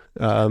two.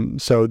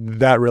 So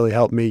that really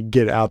helped me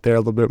get out there a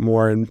little bit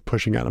more and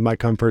pushing out of my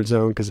comfort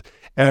zone, because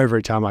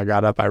every time I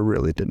got up, I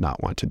really did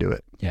not want to do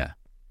it. Yeah.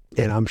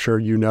 And I'm sure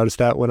you noticed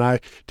that when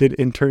I did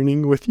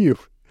interning with you.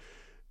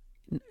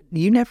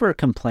 You never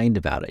complained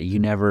about it. You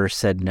never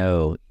said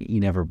no.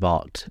 You never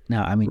balked.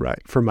 No, I mean... Right.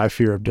 For my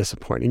fear of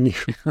disappointing you.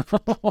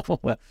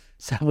 Well,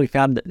 so we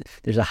found that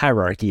there's a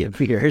hierarchy of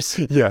fears.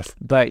 Yes.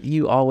 But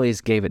you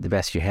always gave it the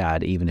best you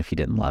had, even if you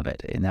didn't love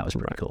it. And that was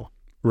pretty cool.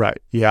 Right.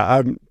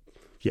 Yeah.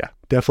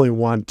 Definitely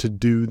want to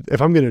do...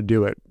 If I'm going to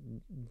do it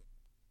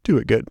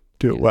good.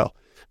 Do it well.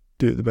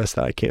 Do it the best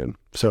that I can.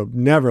 So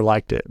never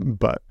liked it,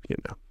 but,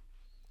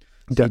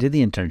 So you did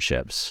the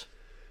internships.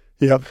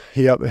 Yep.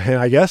 And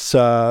I guess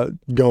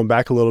going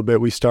back a little bit,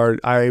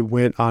 I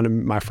went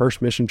on my first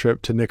mission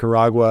trip to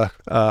Nicaragua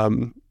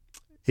right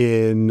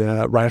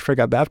after I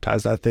got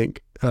baptized, I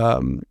think,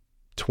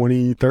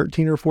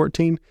 2013 or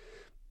 14.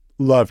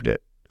 Loved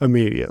it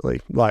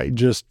immediately. Like,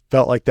 just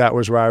felt like that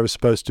was where I was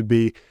supposed to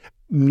be.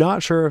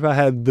 Not sure if I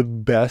had the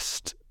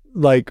best,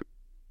 I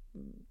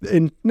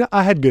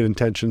had good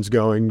intentions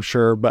going,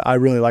 sure, but I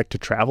really liked to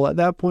travel at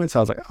that point. So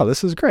I was like, oh,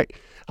 this is great.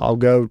 I'll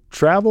go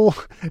travel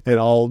and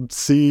I'll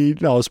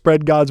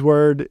spread God's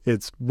word.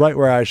 It's right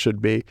where I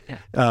should be. Yeah.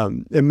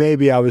 And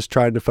maybe I was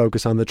trying to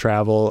focus on the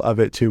travel of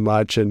it too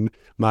much and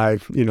my,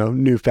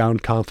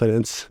 newfound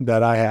confidence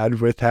that I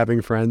had with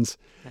having friends.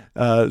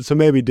 Yeah. So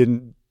maybe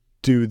didn't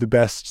do the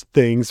best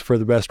things for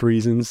the best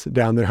reasons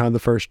down there on the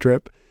first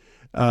trip.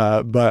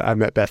 But I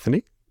met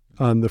Bethany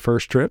on the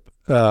first trip,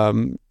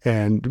 and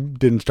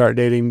didn't start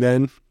dating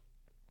then,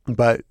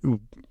 but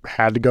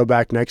had to go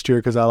back next year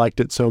because I liked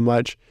it so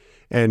much.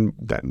 And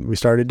then we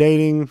started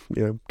dating,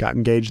 got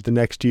engaged the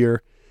next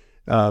year.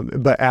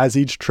 But as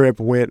each trip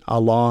went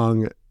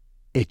along,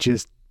 it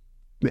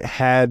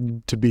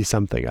had to be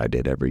something I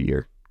did every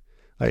year.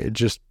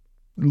 Just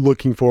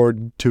looking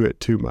forward to it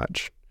too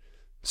much.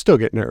 Still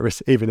get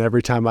nervous. Even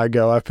every time I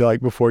go, I feel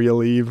like before you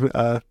leave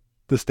the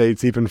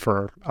States, even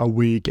for a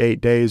week,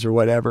 8 days or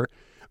whatever.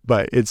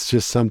 But it's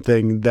just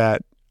something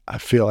that I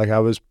feel like I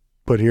was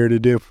put here to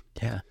do.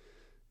 Yeah.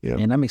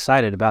 And I'm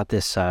excited about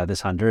this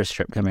Honduras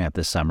trip coming up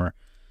this summer.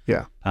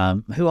 Yeah.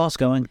 Who else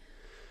going?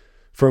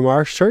 From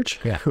our church?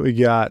 Yeah. We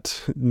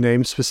got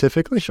names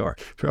specifically? Sure.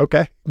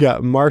 Okay.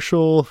 Got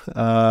Marshall,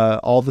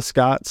 all the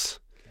Scotts,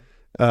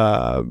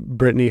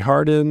 Brittany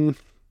Harden,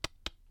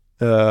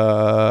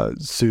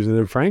 Susan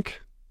and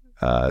Frank,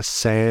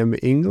 Sam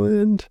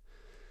England,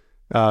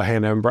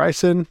 Hannah and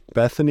Bryson,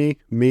 Bethany,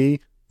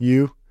 me,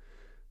 you,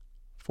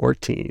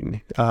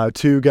 14.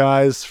 2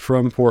 guys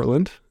from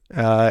Portland.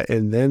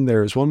 And then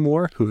there's one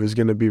more who is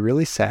going to be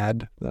really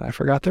sad that I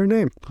forgot their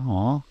name.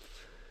 Aw.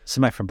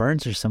 Somebody from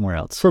Burns or somewhere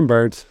else? From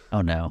Burns.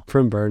 Oh, no.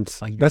 From Burns.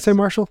 Did I say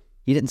Marshall?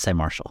 You didn't say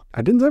Marshall.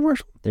 I didn't say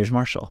Marshall? There's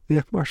Marshall.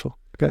 Yeah, Marshall.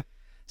 Okay.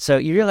 So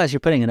you realize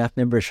you're putting enough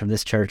members from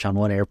this church on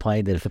one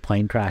airplane that if the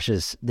plane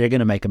crashes, they're going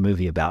to make a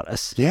movie about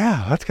us.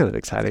 Yeah, that's kind of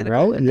exciting,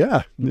 right? Cool.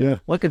 Yeah.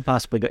 What could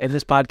possibly go? And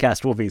this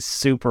podcast will be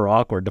super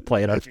awkward to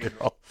play at our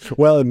funeral.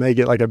 Well, it may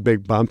get like a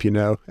big bump,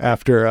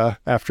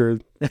 after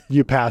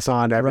you pass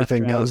on,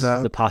 everything goes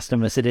up. The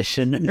posthumous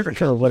edition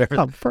or whatever.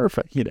 Oh,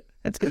 perfect.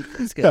 That's good.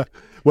 That's good. Yeah.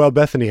 Well,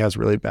 Bethany has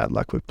really bad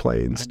luck with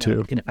planes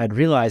too. If I'd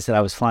realized that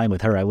I was flying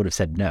with her, I would have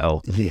said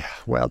no. Yeah.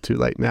 Well, too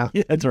late now.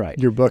 Yeah, that's right.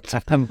 You're booked.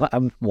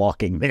 I'm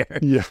walking there.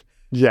 Yeah.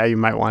 Yeah, you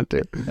might want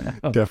to.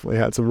 Definitely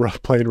had some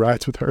rough plane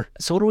rides with her.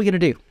 So what are we going to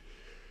do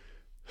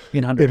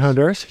in Honduras? In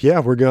Honduras? Yeah,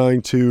 we're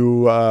going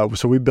to,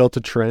 so we built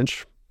a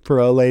trench for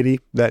a lady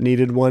that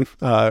needed one.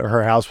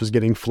 Her house was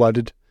getting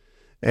flooded.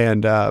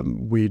 And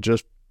we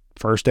just,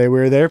 first day we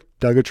were there,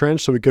 dug a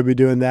trench. So we could be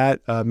doing that.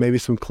 Maybe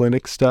some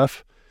clinic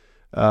stuff.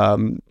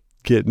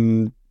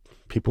 Getting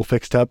people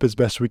fixed up as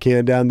best we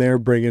can down there.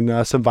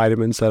 Bringing some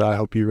vitamins that I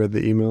hope you read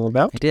the email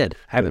about. I did.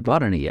 I haven't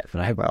bought any yet.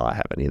 But Well, I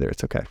haven't either.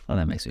 It's okay. Well,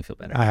 that makes me feel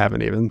better. I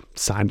haven't even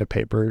signed a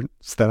paper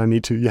that I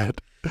need to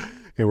yet.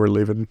 And we're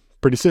leaving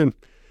pretty soon.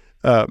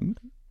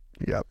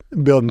 Yeah.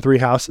 Building 3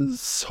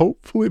 houses,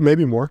 hopefully,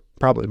 maybe more,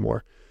 probably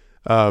more.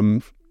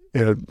 In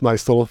a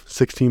nice little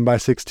 16 by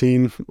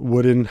 16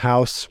 wooden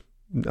house,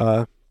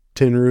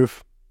 tin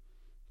roof,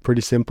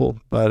 pretty simple,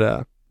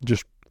 but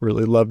just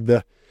really loved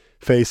the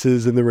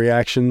faces and the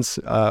reactions.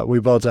 We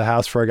built a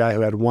house for a guy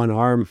who had one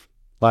arm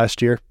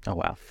last year. Oh,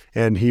 wow.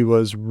 And he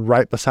was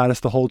right beside us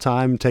the whole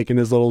time, taking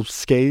his little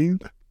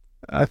scathe,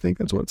 I think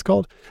that's what it's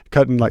called,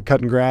 cutting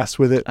grass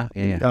with it. Oh,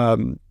 yeah.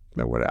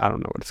 I don't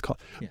know what it's called,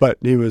 but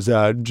he was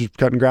just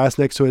cutting grass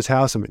next to his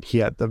house. I mean, he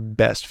had the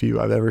best view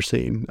I've ever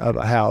seen of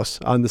a house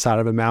on the side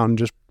of a mountain,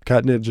 just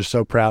cutting it. Just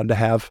so proud to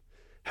have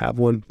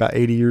one. About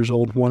 80 years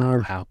old, one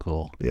arm. How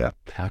cool. Yeah.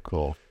 How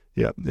cool.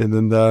 Yeah. And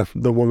then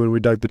the woman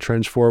we dug the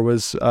trench for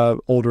was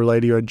older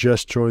lady who had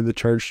just joined the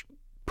church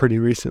pretty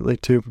recently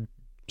too.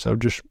 So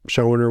just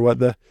showing her what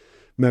the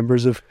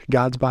members of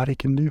God's body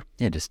can do.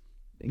 Yeah, just,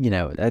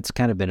 that's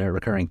kind of been a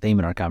recurring theme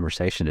in our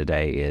conversation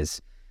today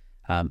is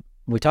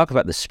we talk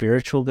about the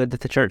spiritual good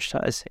that the church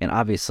does, and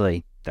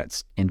obviously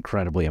that's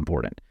incredibly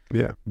important.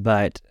 Yeah.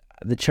 But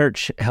the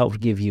church helped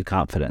give you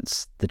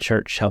confidence. The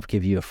church helped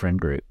give you a friend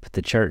group.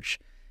 The church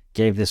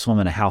gave this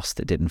woman a house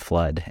that didn't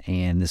flood,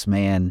 and this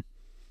man,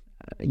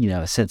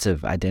 a sense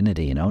of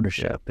identity and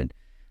ownership. And,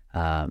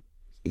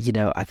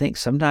 I think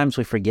sometimes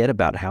we forget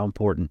about how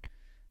important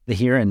the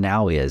here and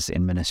now is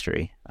in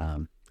ministry.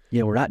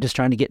 We're not just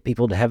trying to get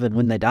people to heaven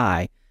when they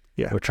die.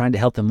 Yeah. We're trying to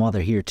help them while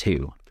they're here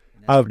too.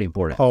 That's pretty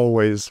important.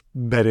 Always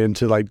been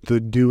into like the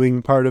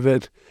doing part of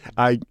it.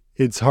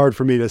 It's hard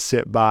for me to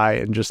sit by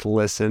and just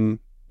listen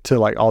to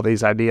like all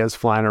these ideas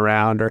flying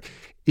around, or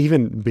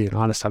even being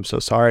honest, I'm so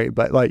sorry,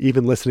 but like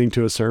even listening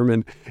to a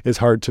sermon is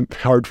hard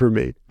for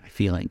me. My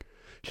feeling.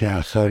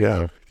 Yeah, so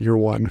yeah, your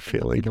one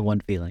feeling. The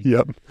one feeling.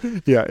 Yep.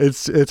 Yeah,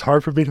 it's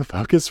hard for me to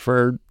focus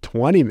for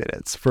 20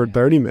 minutes, for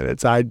 30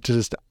 minutes.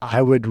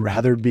 I would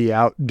rather be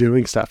out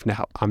doing stuff.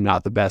 Now, I'm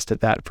not the best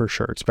at that for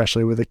sure,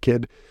 especially with a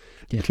kid.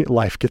 Yeah.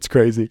 Life gets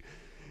crazy.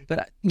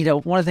 But,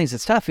 one of the things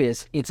that's tough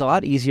is it's a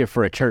lot easier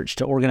for a church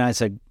to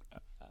organize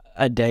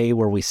a day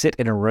where we sit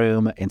in a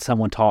room and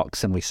someone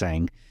talks and we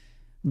sing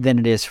than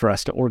it is for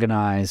us to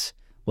organize,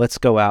 let's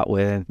go out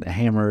with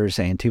hammers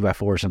and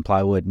 2x4s and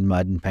plywood and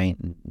mud and paint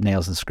and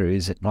nails and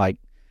screws. Like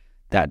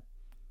that,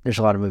 there's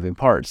a lot of moving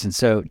parts. And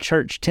so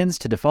church tends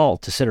to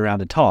default to sit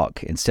around and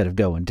talk instead of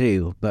go and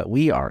do, but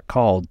we are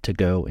called to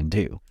go and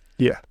do.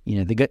 Yeah.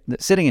 The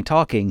sitting and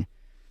talking,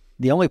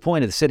 the only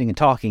point of the sitting and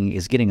talking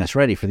is getting us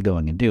ready for the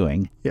going and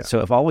doing. Yeah.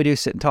 So if all we do is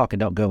sit and talk and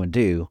don't go and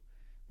do,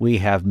 we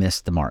have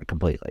missed the mark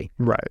completely.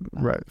 Right.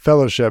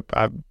 Fellowship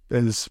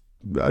is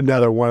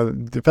another one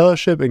of the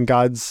fellowship and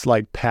God's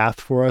like path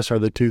for us are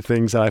the two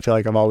things that I feel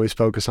like I've always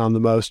focused on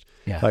the most.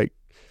 Yeah. Like,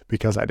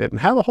 because I didn't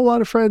have a whole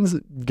lot of friends,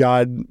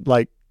 God,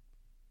 like,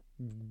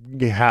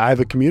 I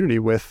have a community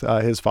with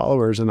his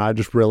followers, and I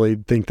just really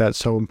think that's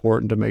so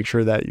important to make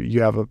sure that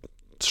you have a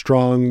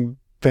strong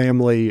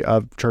family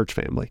of church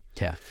family.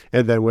 Yeah.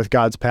 And then with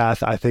God's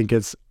path, I think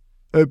it's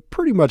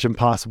pretty much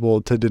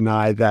impossible to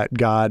deny that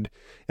God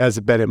has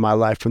been in my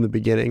life from the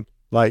beginning.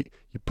 Like,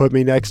 you put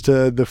me next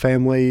to the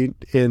family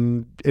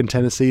in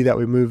Tennessee that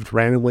we moved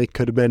randomly,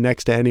 could have been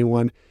next to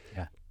anyone.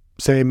 Yeah.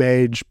 Same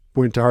age,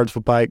 went to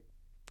Hartsville Pike.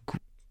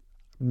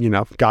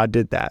 God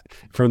did that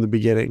from the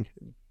beginning.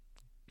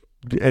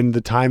 And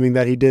the timing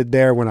that he did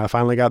there when I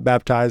finally got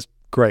baptized,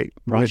 great.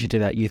 Brought you to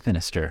that youth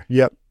minister.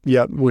 Yep.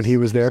 When he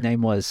was there. His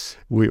name was?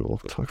 We will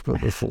talk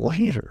about this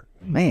later.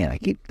 Man, I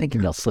keep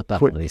thinking they'll slip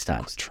up one of these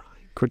times.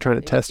 Quit trying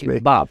to test me.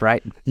 Bob,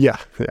 right? Yeah.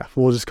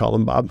 We'll just call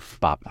him Bob.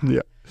 Bob.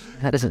 Yeah.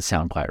 That doesn't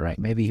sound quite right.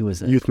 Maybe he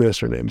was a youth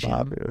minister named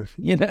Bob.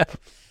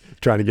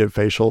 Trying to get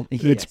facial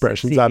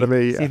expressions out of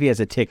me. See if he has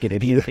a ticket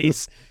in any of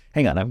these.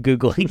 Hang on, I'm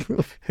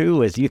Googling who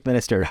was youth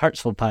minister at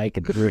Hartsville Pike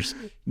and Bruce.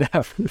 No.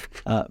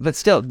 But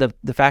still,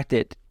 the fact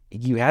that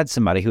you had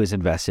somebody who was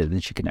invested and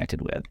that you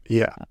connected with.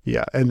 Yeah.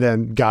 And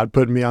then God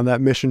put me on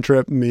that mission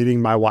trip,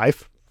 meeting my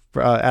wife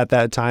at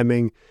that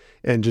timing,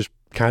 and just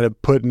kind of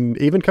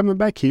even coming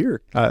back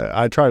here.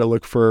 I try to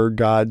look for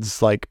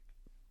God's like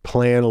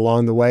plan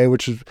along the way,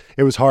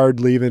 it was hard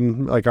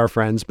leaving like our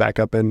friends back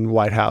up in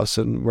White House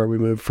and where we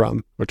moved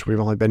from, which we've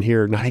only been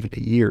here not even a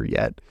year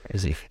yet.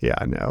 Is he? Yeah,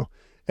 I know.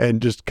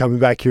 and just coming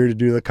back here to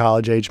do the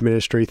college age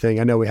ministry thing.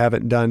 I know we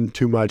haven't done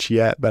too much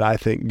yet, but I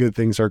think good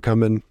things are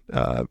coming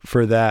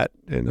for that.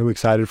 And I'm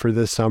excited for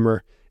this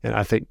summer. And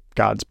I think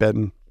God's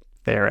been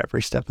there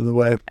every step of the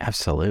way.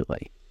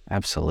 Absolutely.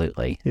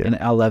 Absolutely. Yeah. And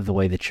I love the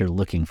way that you're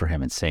looking for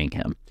him and seeing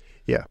him.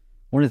 Yeah.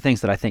 One of the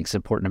things that I think is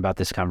important about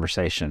this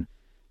conversation,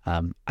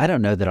 I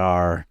don't know that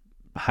our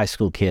high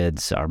school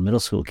kids, our middle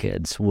school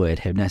kids would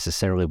have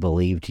necessarily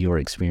believed your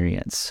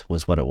experience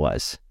was what it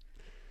was.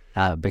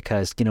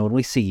 Because, when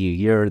we see you,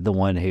 you're the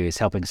one who is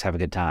helping us have a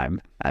good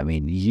time. I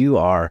mean,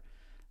 you're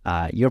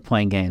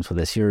playing games with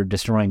us. You're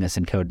destroying us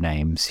in code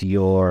names.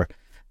 You're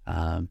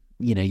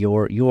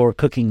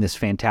cooking this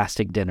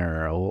fantastic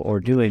dinner or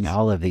doing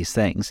all of these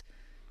things.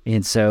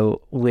 And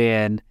so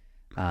when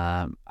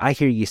I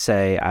hear you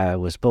say I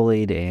was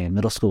bullied and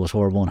middle school was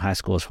horrible and high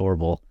school was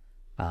horrible,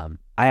 I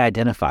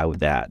identify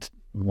with that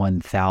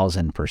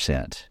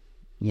 1,000%.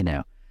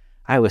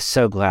 I was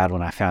so glad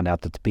when I found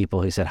out that the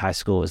people who said high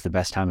school was the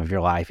best time of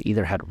your life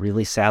either had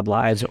really sad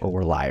lives or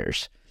were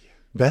liars.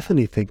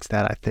 Bethany thinks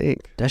that, I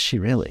think. Does she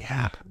really?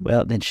 Yeah.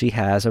 Well, then she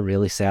has a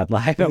really sad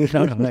life.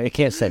 No, I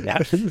can't say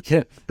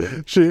that.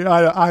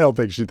 I don't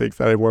think she thinks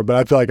that anymore, but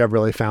I feel like I've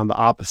really found the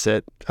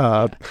opposite,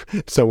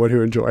 someone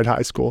who enjoyed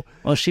high school.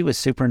 Well, she was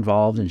super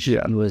involved, and she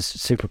was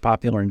super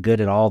popular and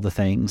good at all the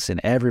things, and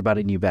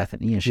everybody knew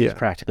Bethany, and she was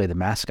practically the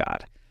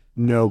mascot.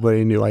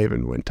 Nobody knew I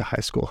even went to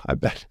high school, I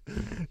bet.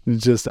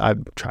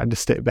 I'm trying to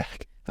stay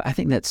back. I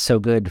think that's so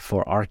good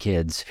for our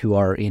kids who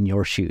are in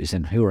your shoes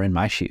and who are in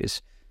my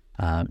shoes.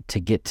 To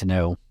get to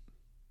know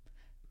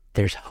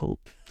there's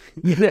hope.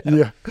 Yeah.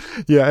 And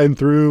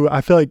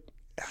I feel like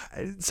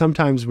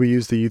sometimes we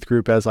use the youth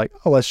group as like,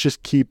 oh, let's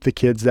just keep the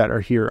kids that are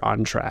here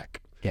on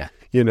track. Yeah.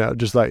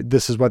 Just like,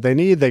 this is what they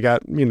need. They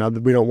got, we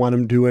don't want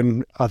them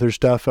doing other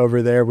stuff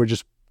over there. We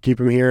just keep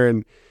them here.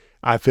 And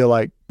I feel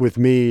like with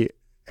me,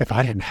 if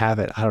I didn't have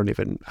it, I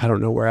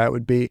don't know where I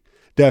would be.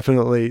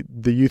 Definitely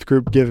the youth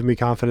group giving me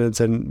confidence,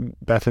 and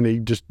Bethany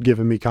just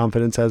giving me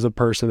confidence as a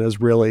person is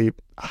really,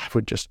 I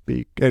would just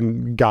be,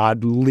 and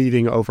God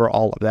leading over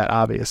all of that,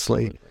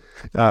 obviously,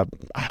 I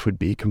would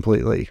be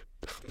completely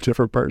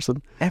different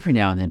person. Every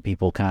now and then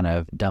people kind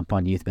of dump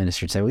on youth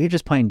ministry and say, well, you're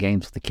just playing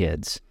games with the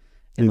kids.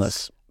 And look,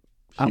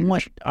 I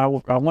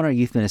want our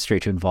youth ministry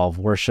to involve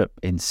worship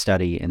and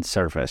study and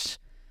service,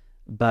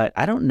 but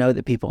I don't know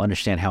that people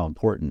understand how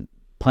important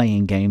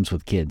playing games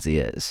with kids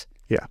is.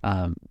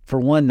 Yeah. For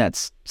one,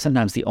 that's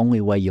sometimes the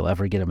only way you'll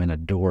ever get them in a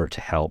door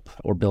to help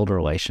or build a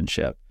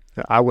relationship.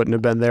 I wouldn't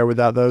have been there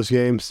without those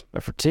games.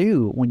 But for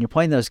two, when you're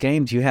playing those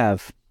games, you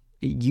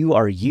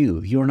are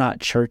you. You're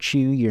not church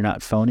you. You're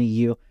not phony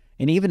you.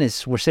 And even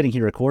as we're sitting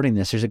here recording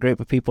this, there's a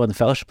group of people in the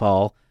fellowship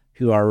hall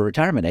who are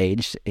retirement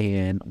aged.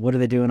 And what are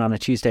they doing on a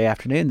Tuesday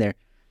afternoon?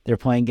 They're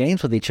playing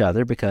games with each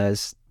other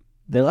because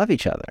they love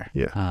each other.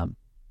 Yeah.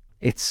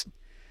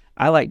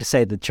 I like to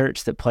say the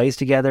church that plays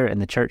together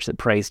and the church that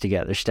prays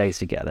together stays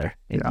together.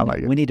 I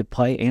like it. We need to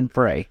play and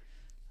pray.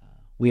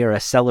 We are a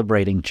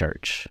celebrating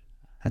church.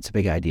 That's a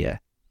big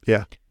idea.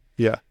 Yeah.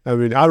 Yeah. I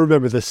mean, I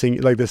remember the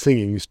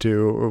singings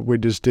too. We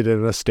just did it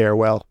in a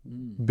stairwell.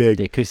 Big.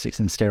 The acoustics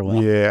in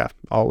stairwell. Yeah.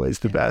 Always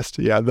the best.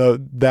 Yeah.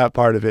 That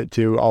part of it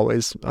too,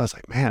 always, I was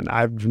like, man,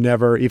 I've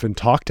never even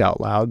talked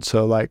out loud.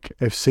 So like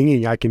if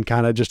singing, I can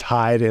kind of just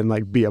hide and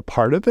like be a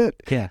part of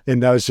it. Yeah.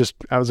 And that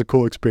was a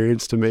cool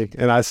experience to me.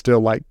 And I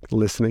still like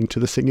listening to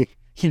the singing.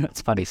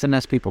 It's funny.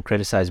 Sometimes people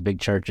criticize big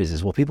churches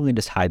as, well, people can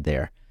just hide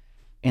there.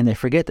 And they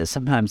forget that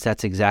sometimes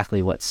that's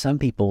exactly what some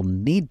people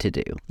need to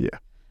do. Yeah.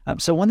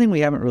 So one thing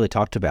we haven't really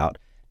talked about,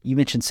 you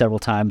mentioned several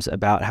times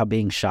about how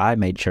being shy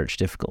made church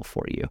difficult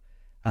for you.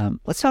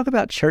 Let's talk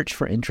about church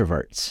for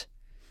introverts,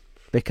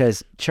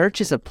 because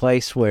church is a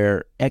place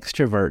where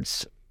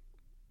extroverts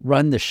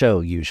run the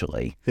show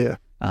usually. Yeah.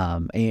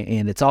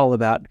 And it's all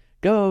about,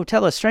 go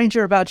tell a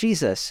stranger about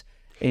Jesus.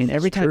 And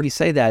every time you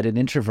say that, an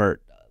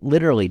introvert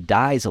literally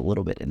dies a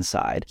little bit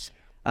inside.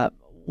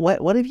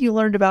 What have you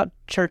learned about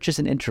church as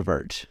an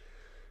introvert?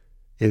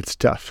 It's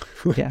tough.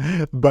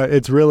 Yeah. But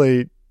it's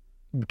really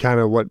kind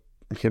of what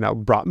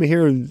brought me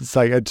here. It's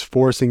like it's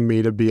forcing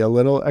me to be a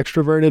little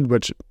extroverted,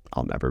 which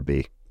I'll never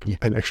be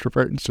an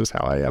extrovert. It's just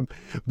how I am.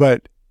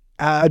 But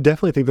I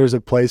definitely think there's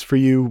a place for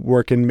you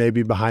working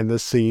maybe behind the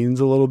scenes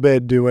a little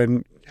bit,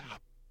 doing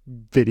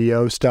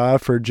video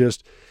stuff or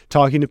just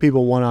talking to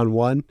people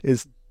one-on-one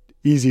is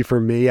easy for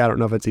me. I don't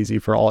know if it's easy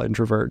for all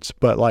introverts,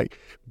 but like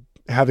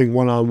having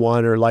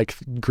one-on-one or like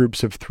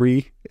groups of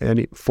 3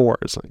 and 4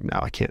 is like, no,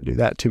 I can't do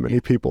that. Too many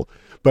people.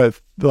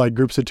 But like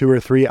groups of 2 or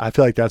 3, I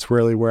feel like that's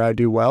really where I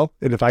do well.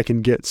 And if I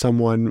can get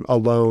someone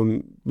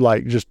alone,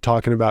 like just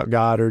talking about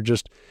God or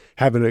just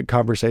having a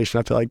conversation,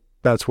 I feel like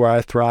that's where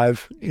I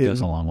thrive. It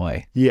goes a long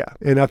way. Yeah.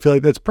 And I feel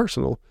like that's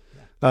personal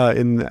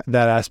in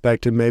that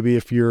aspect. And maybe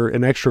if you're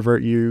an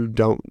extrovert, you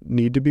don't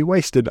need to be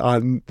wasted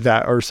on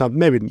that or something.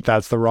 Maybe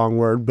that's the wrong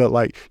word, but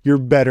like you're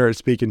better at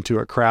speaking to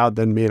a crowd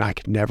than me, and I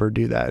could never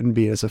do that and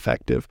be as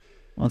effective.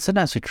 Well, and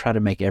sometimes we try to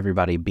make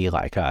everybody be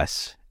like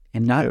us,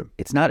 and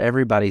it's not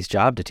everybody's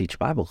job to teach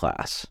Bible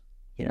class.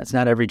 It's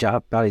not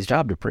everybody's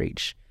job to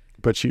preach.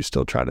 but you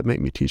still try to make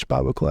me teach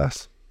Bible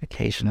class.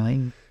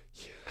 Occasionally.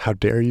 How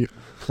dare you?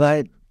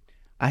 But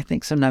I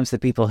think sometimes the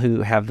people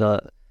who have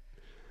the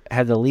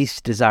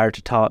least desire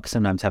to talk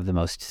sometimes have the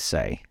most to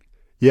say.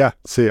 Yeah.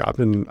 See, I've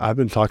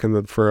been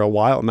talking for a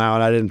while now,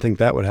 and I didn't think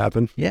that would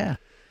happen. Yeah.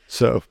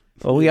 So.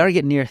 Well, we are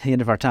getting near the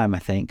end of our time, I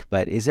think.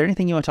 But is there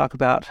anything you want to talk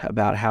about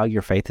how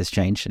your faith has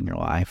changed in your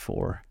life,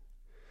 or?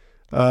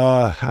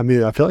 I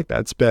mean, I feel like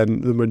that's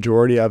been the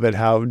majority of it,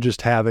 how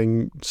just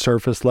having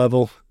surface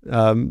level,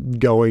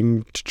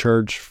 going to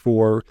church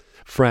for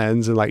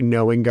friends and like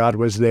knowing God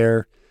was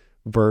there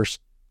versus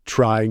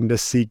trying to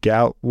seek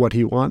out what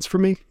he wants for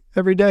me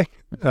every day.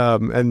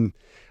 And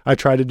I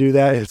try to do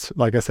that. It's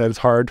like I said, it's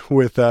hard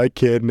with a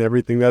kid and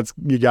everything that's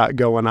you got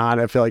going on.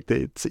 I feel like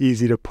it's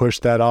easy to push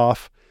that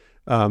off.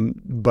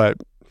 But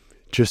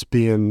just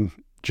being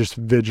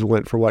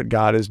vigilant for what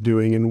God is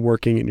doing and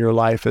working in your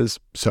life is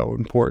so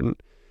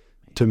important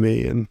to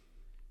me. And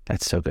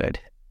that's so good.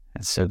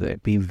 That's so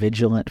good. Be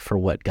vigilant for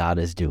what God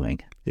is doing.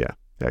 Yeah.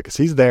 Because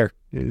he's there.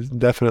 He's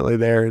definitely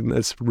there. And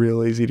it's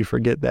real easy to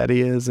forget that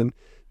he is. And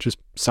just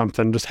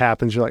something just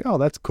happens. You're like, oh,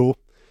 that's cool.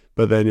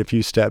 But then if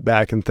you step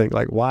back and think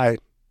like, why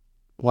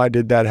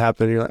did that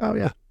happen? And you're like, oh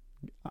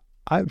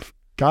yeah,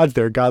 God's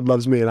there. God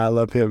loves me and I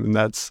love him.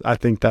 And I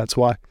think that's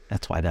why.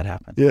 That's why that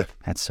happened. Yeah.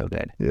 That's so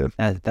good. Yeah.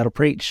 That'll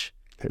preach.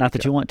 Not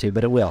that you want to,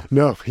 but it will.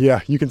 No.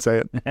 Yeah. You can say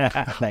it.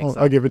 Thanks.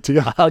 I'll give it to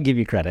you. I'll give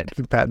you credit.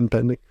 Patent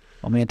pending.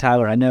 Well, man,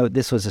 Tyler, I know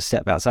this was a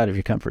step outside of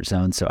your comfort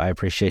zone, so I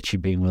appreciate you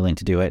being willing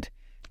to do it,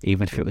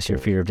 even if it was your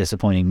fear of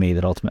disappointing me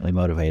that ultimately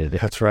motivated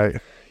it. That's right.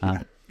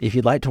 If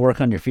you'd like to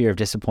work on your fear of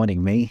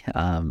disappointing me,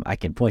 I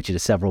can point you to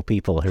several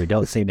people who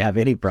don't seem to have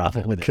any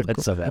problem with it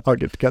whatsoever. I'll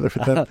get together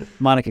with them.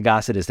 Monica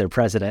Gossett is their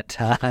president,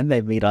 and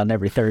they meet on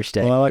every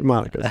Thursday. Well, I like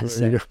Monica.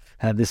 So,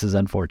 this is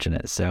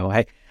unfortunate. So,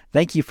 hey,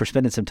 thank you for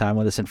spending some time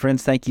with us. And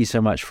friends, thank you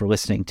so much for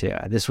listening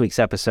to this week's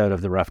episode of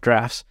The Rough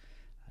Drafts.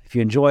 If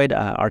you enjoyed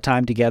our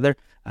time together,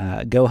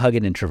 go hug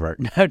an introvert.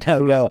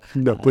 No,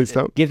 please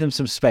don't. Give them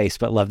some space,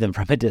 but love them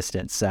from a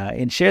distance.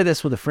 And share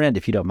this with a friend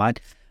if you don't mind.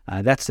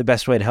 That's the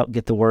best way to help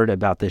get the word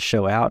about this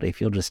show out. If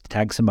you'll just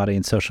tag somebody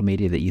in social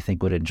media that you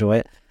think would enjoy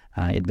it,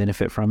 it'd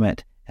benefit from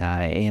it.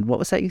 And what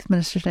was that youth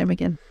minister's name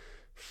again?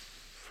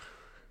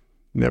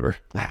 Never.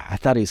 I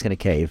thought he was going to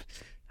cave.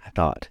 I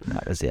thought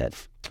that was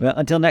it. Well,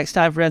 until next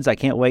time, friends, I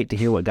can't wait to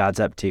hear what God's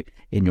up to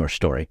in your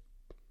story.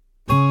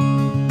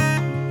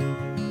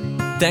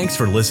 Thanks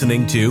for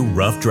listening to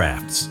Rough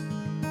Drafts.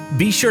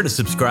 Be sure to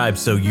subscribe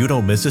so you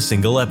don't miss a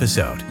single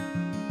episode.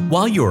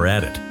 While you're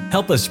at it,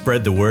 help us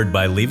spread the word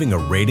by leaving a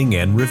rating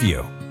and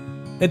review.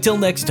 Until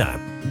next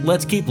time,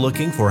 let's keep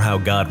looking for how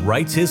God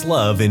writes his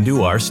love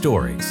into our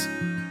stories.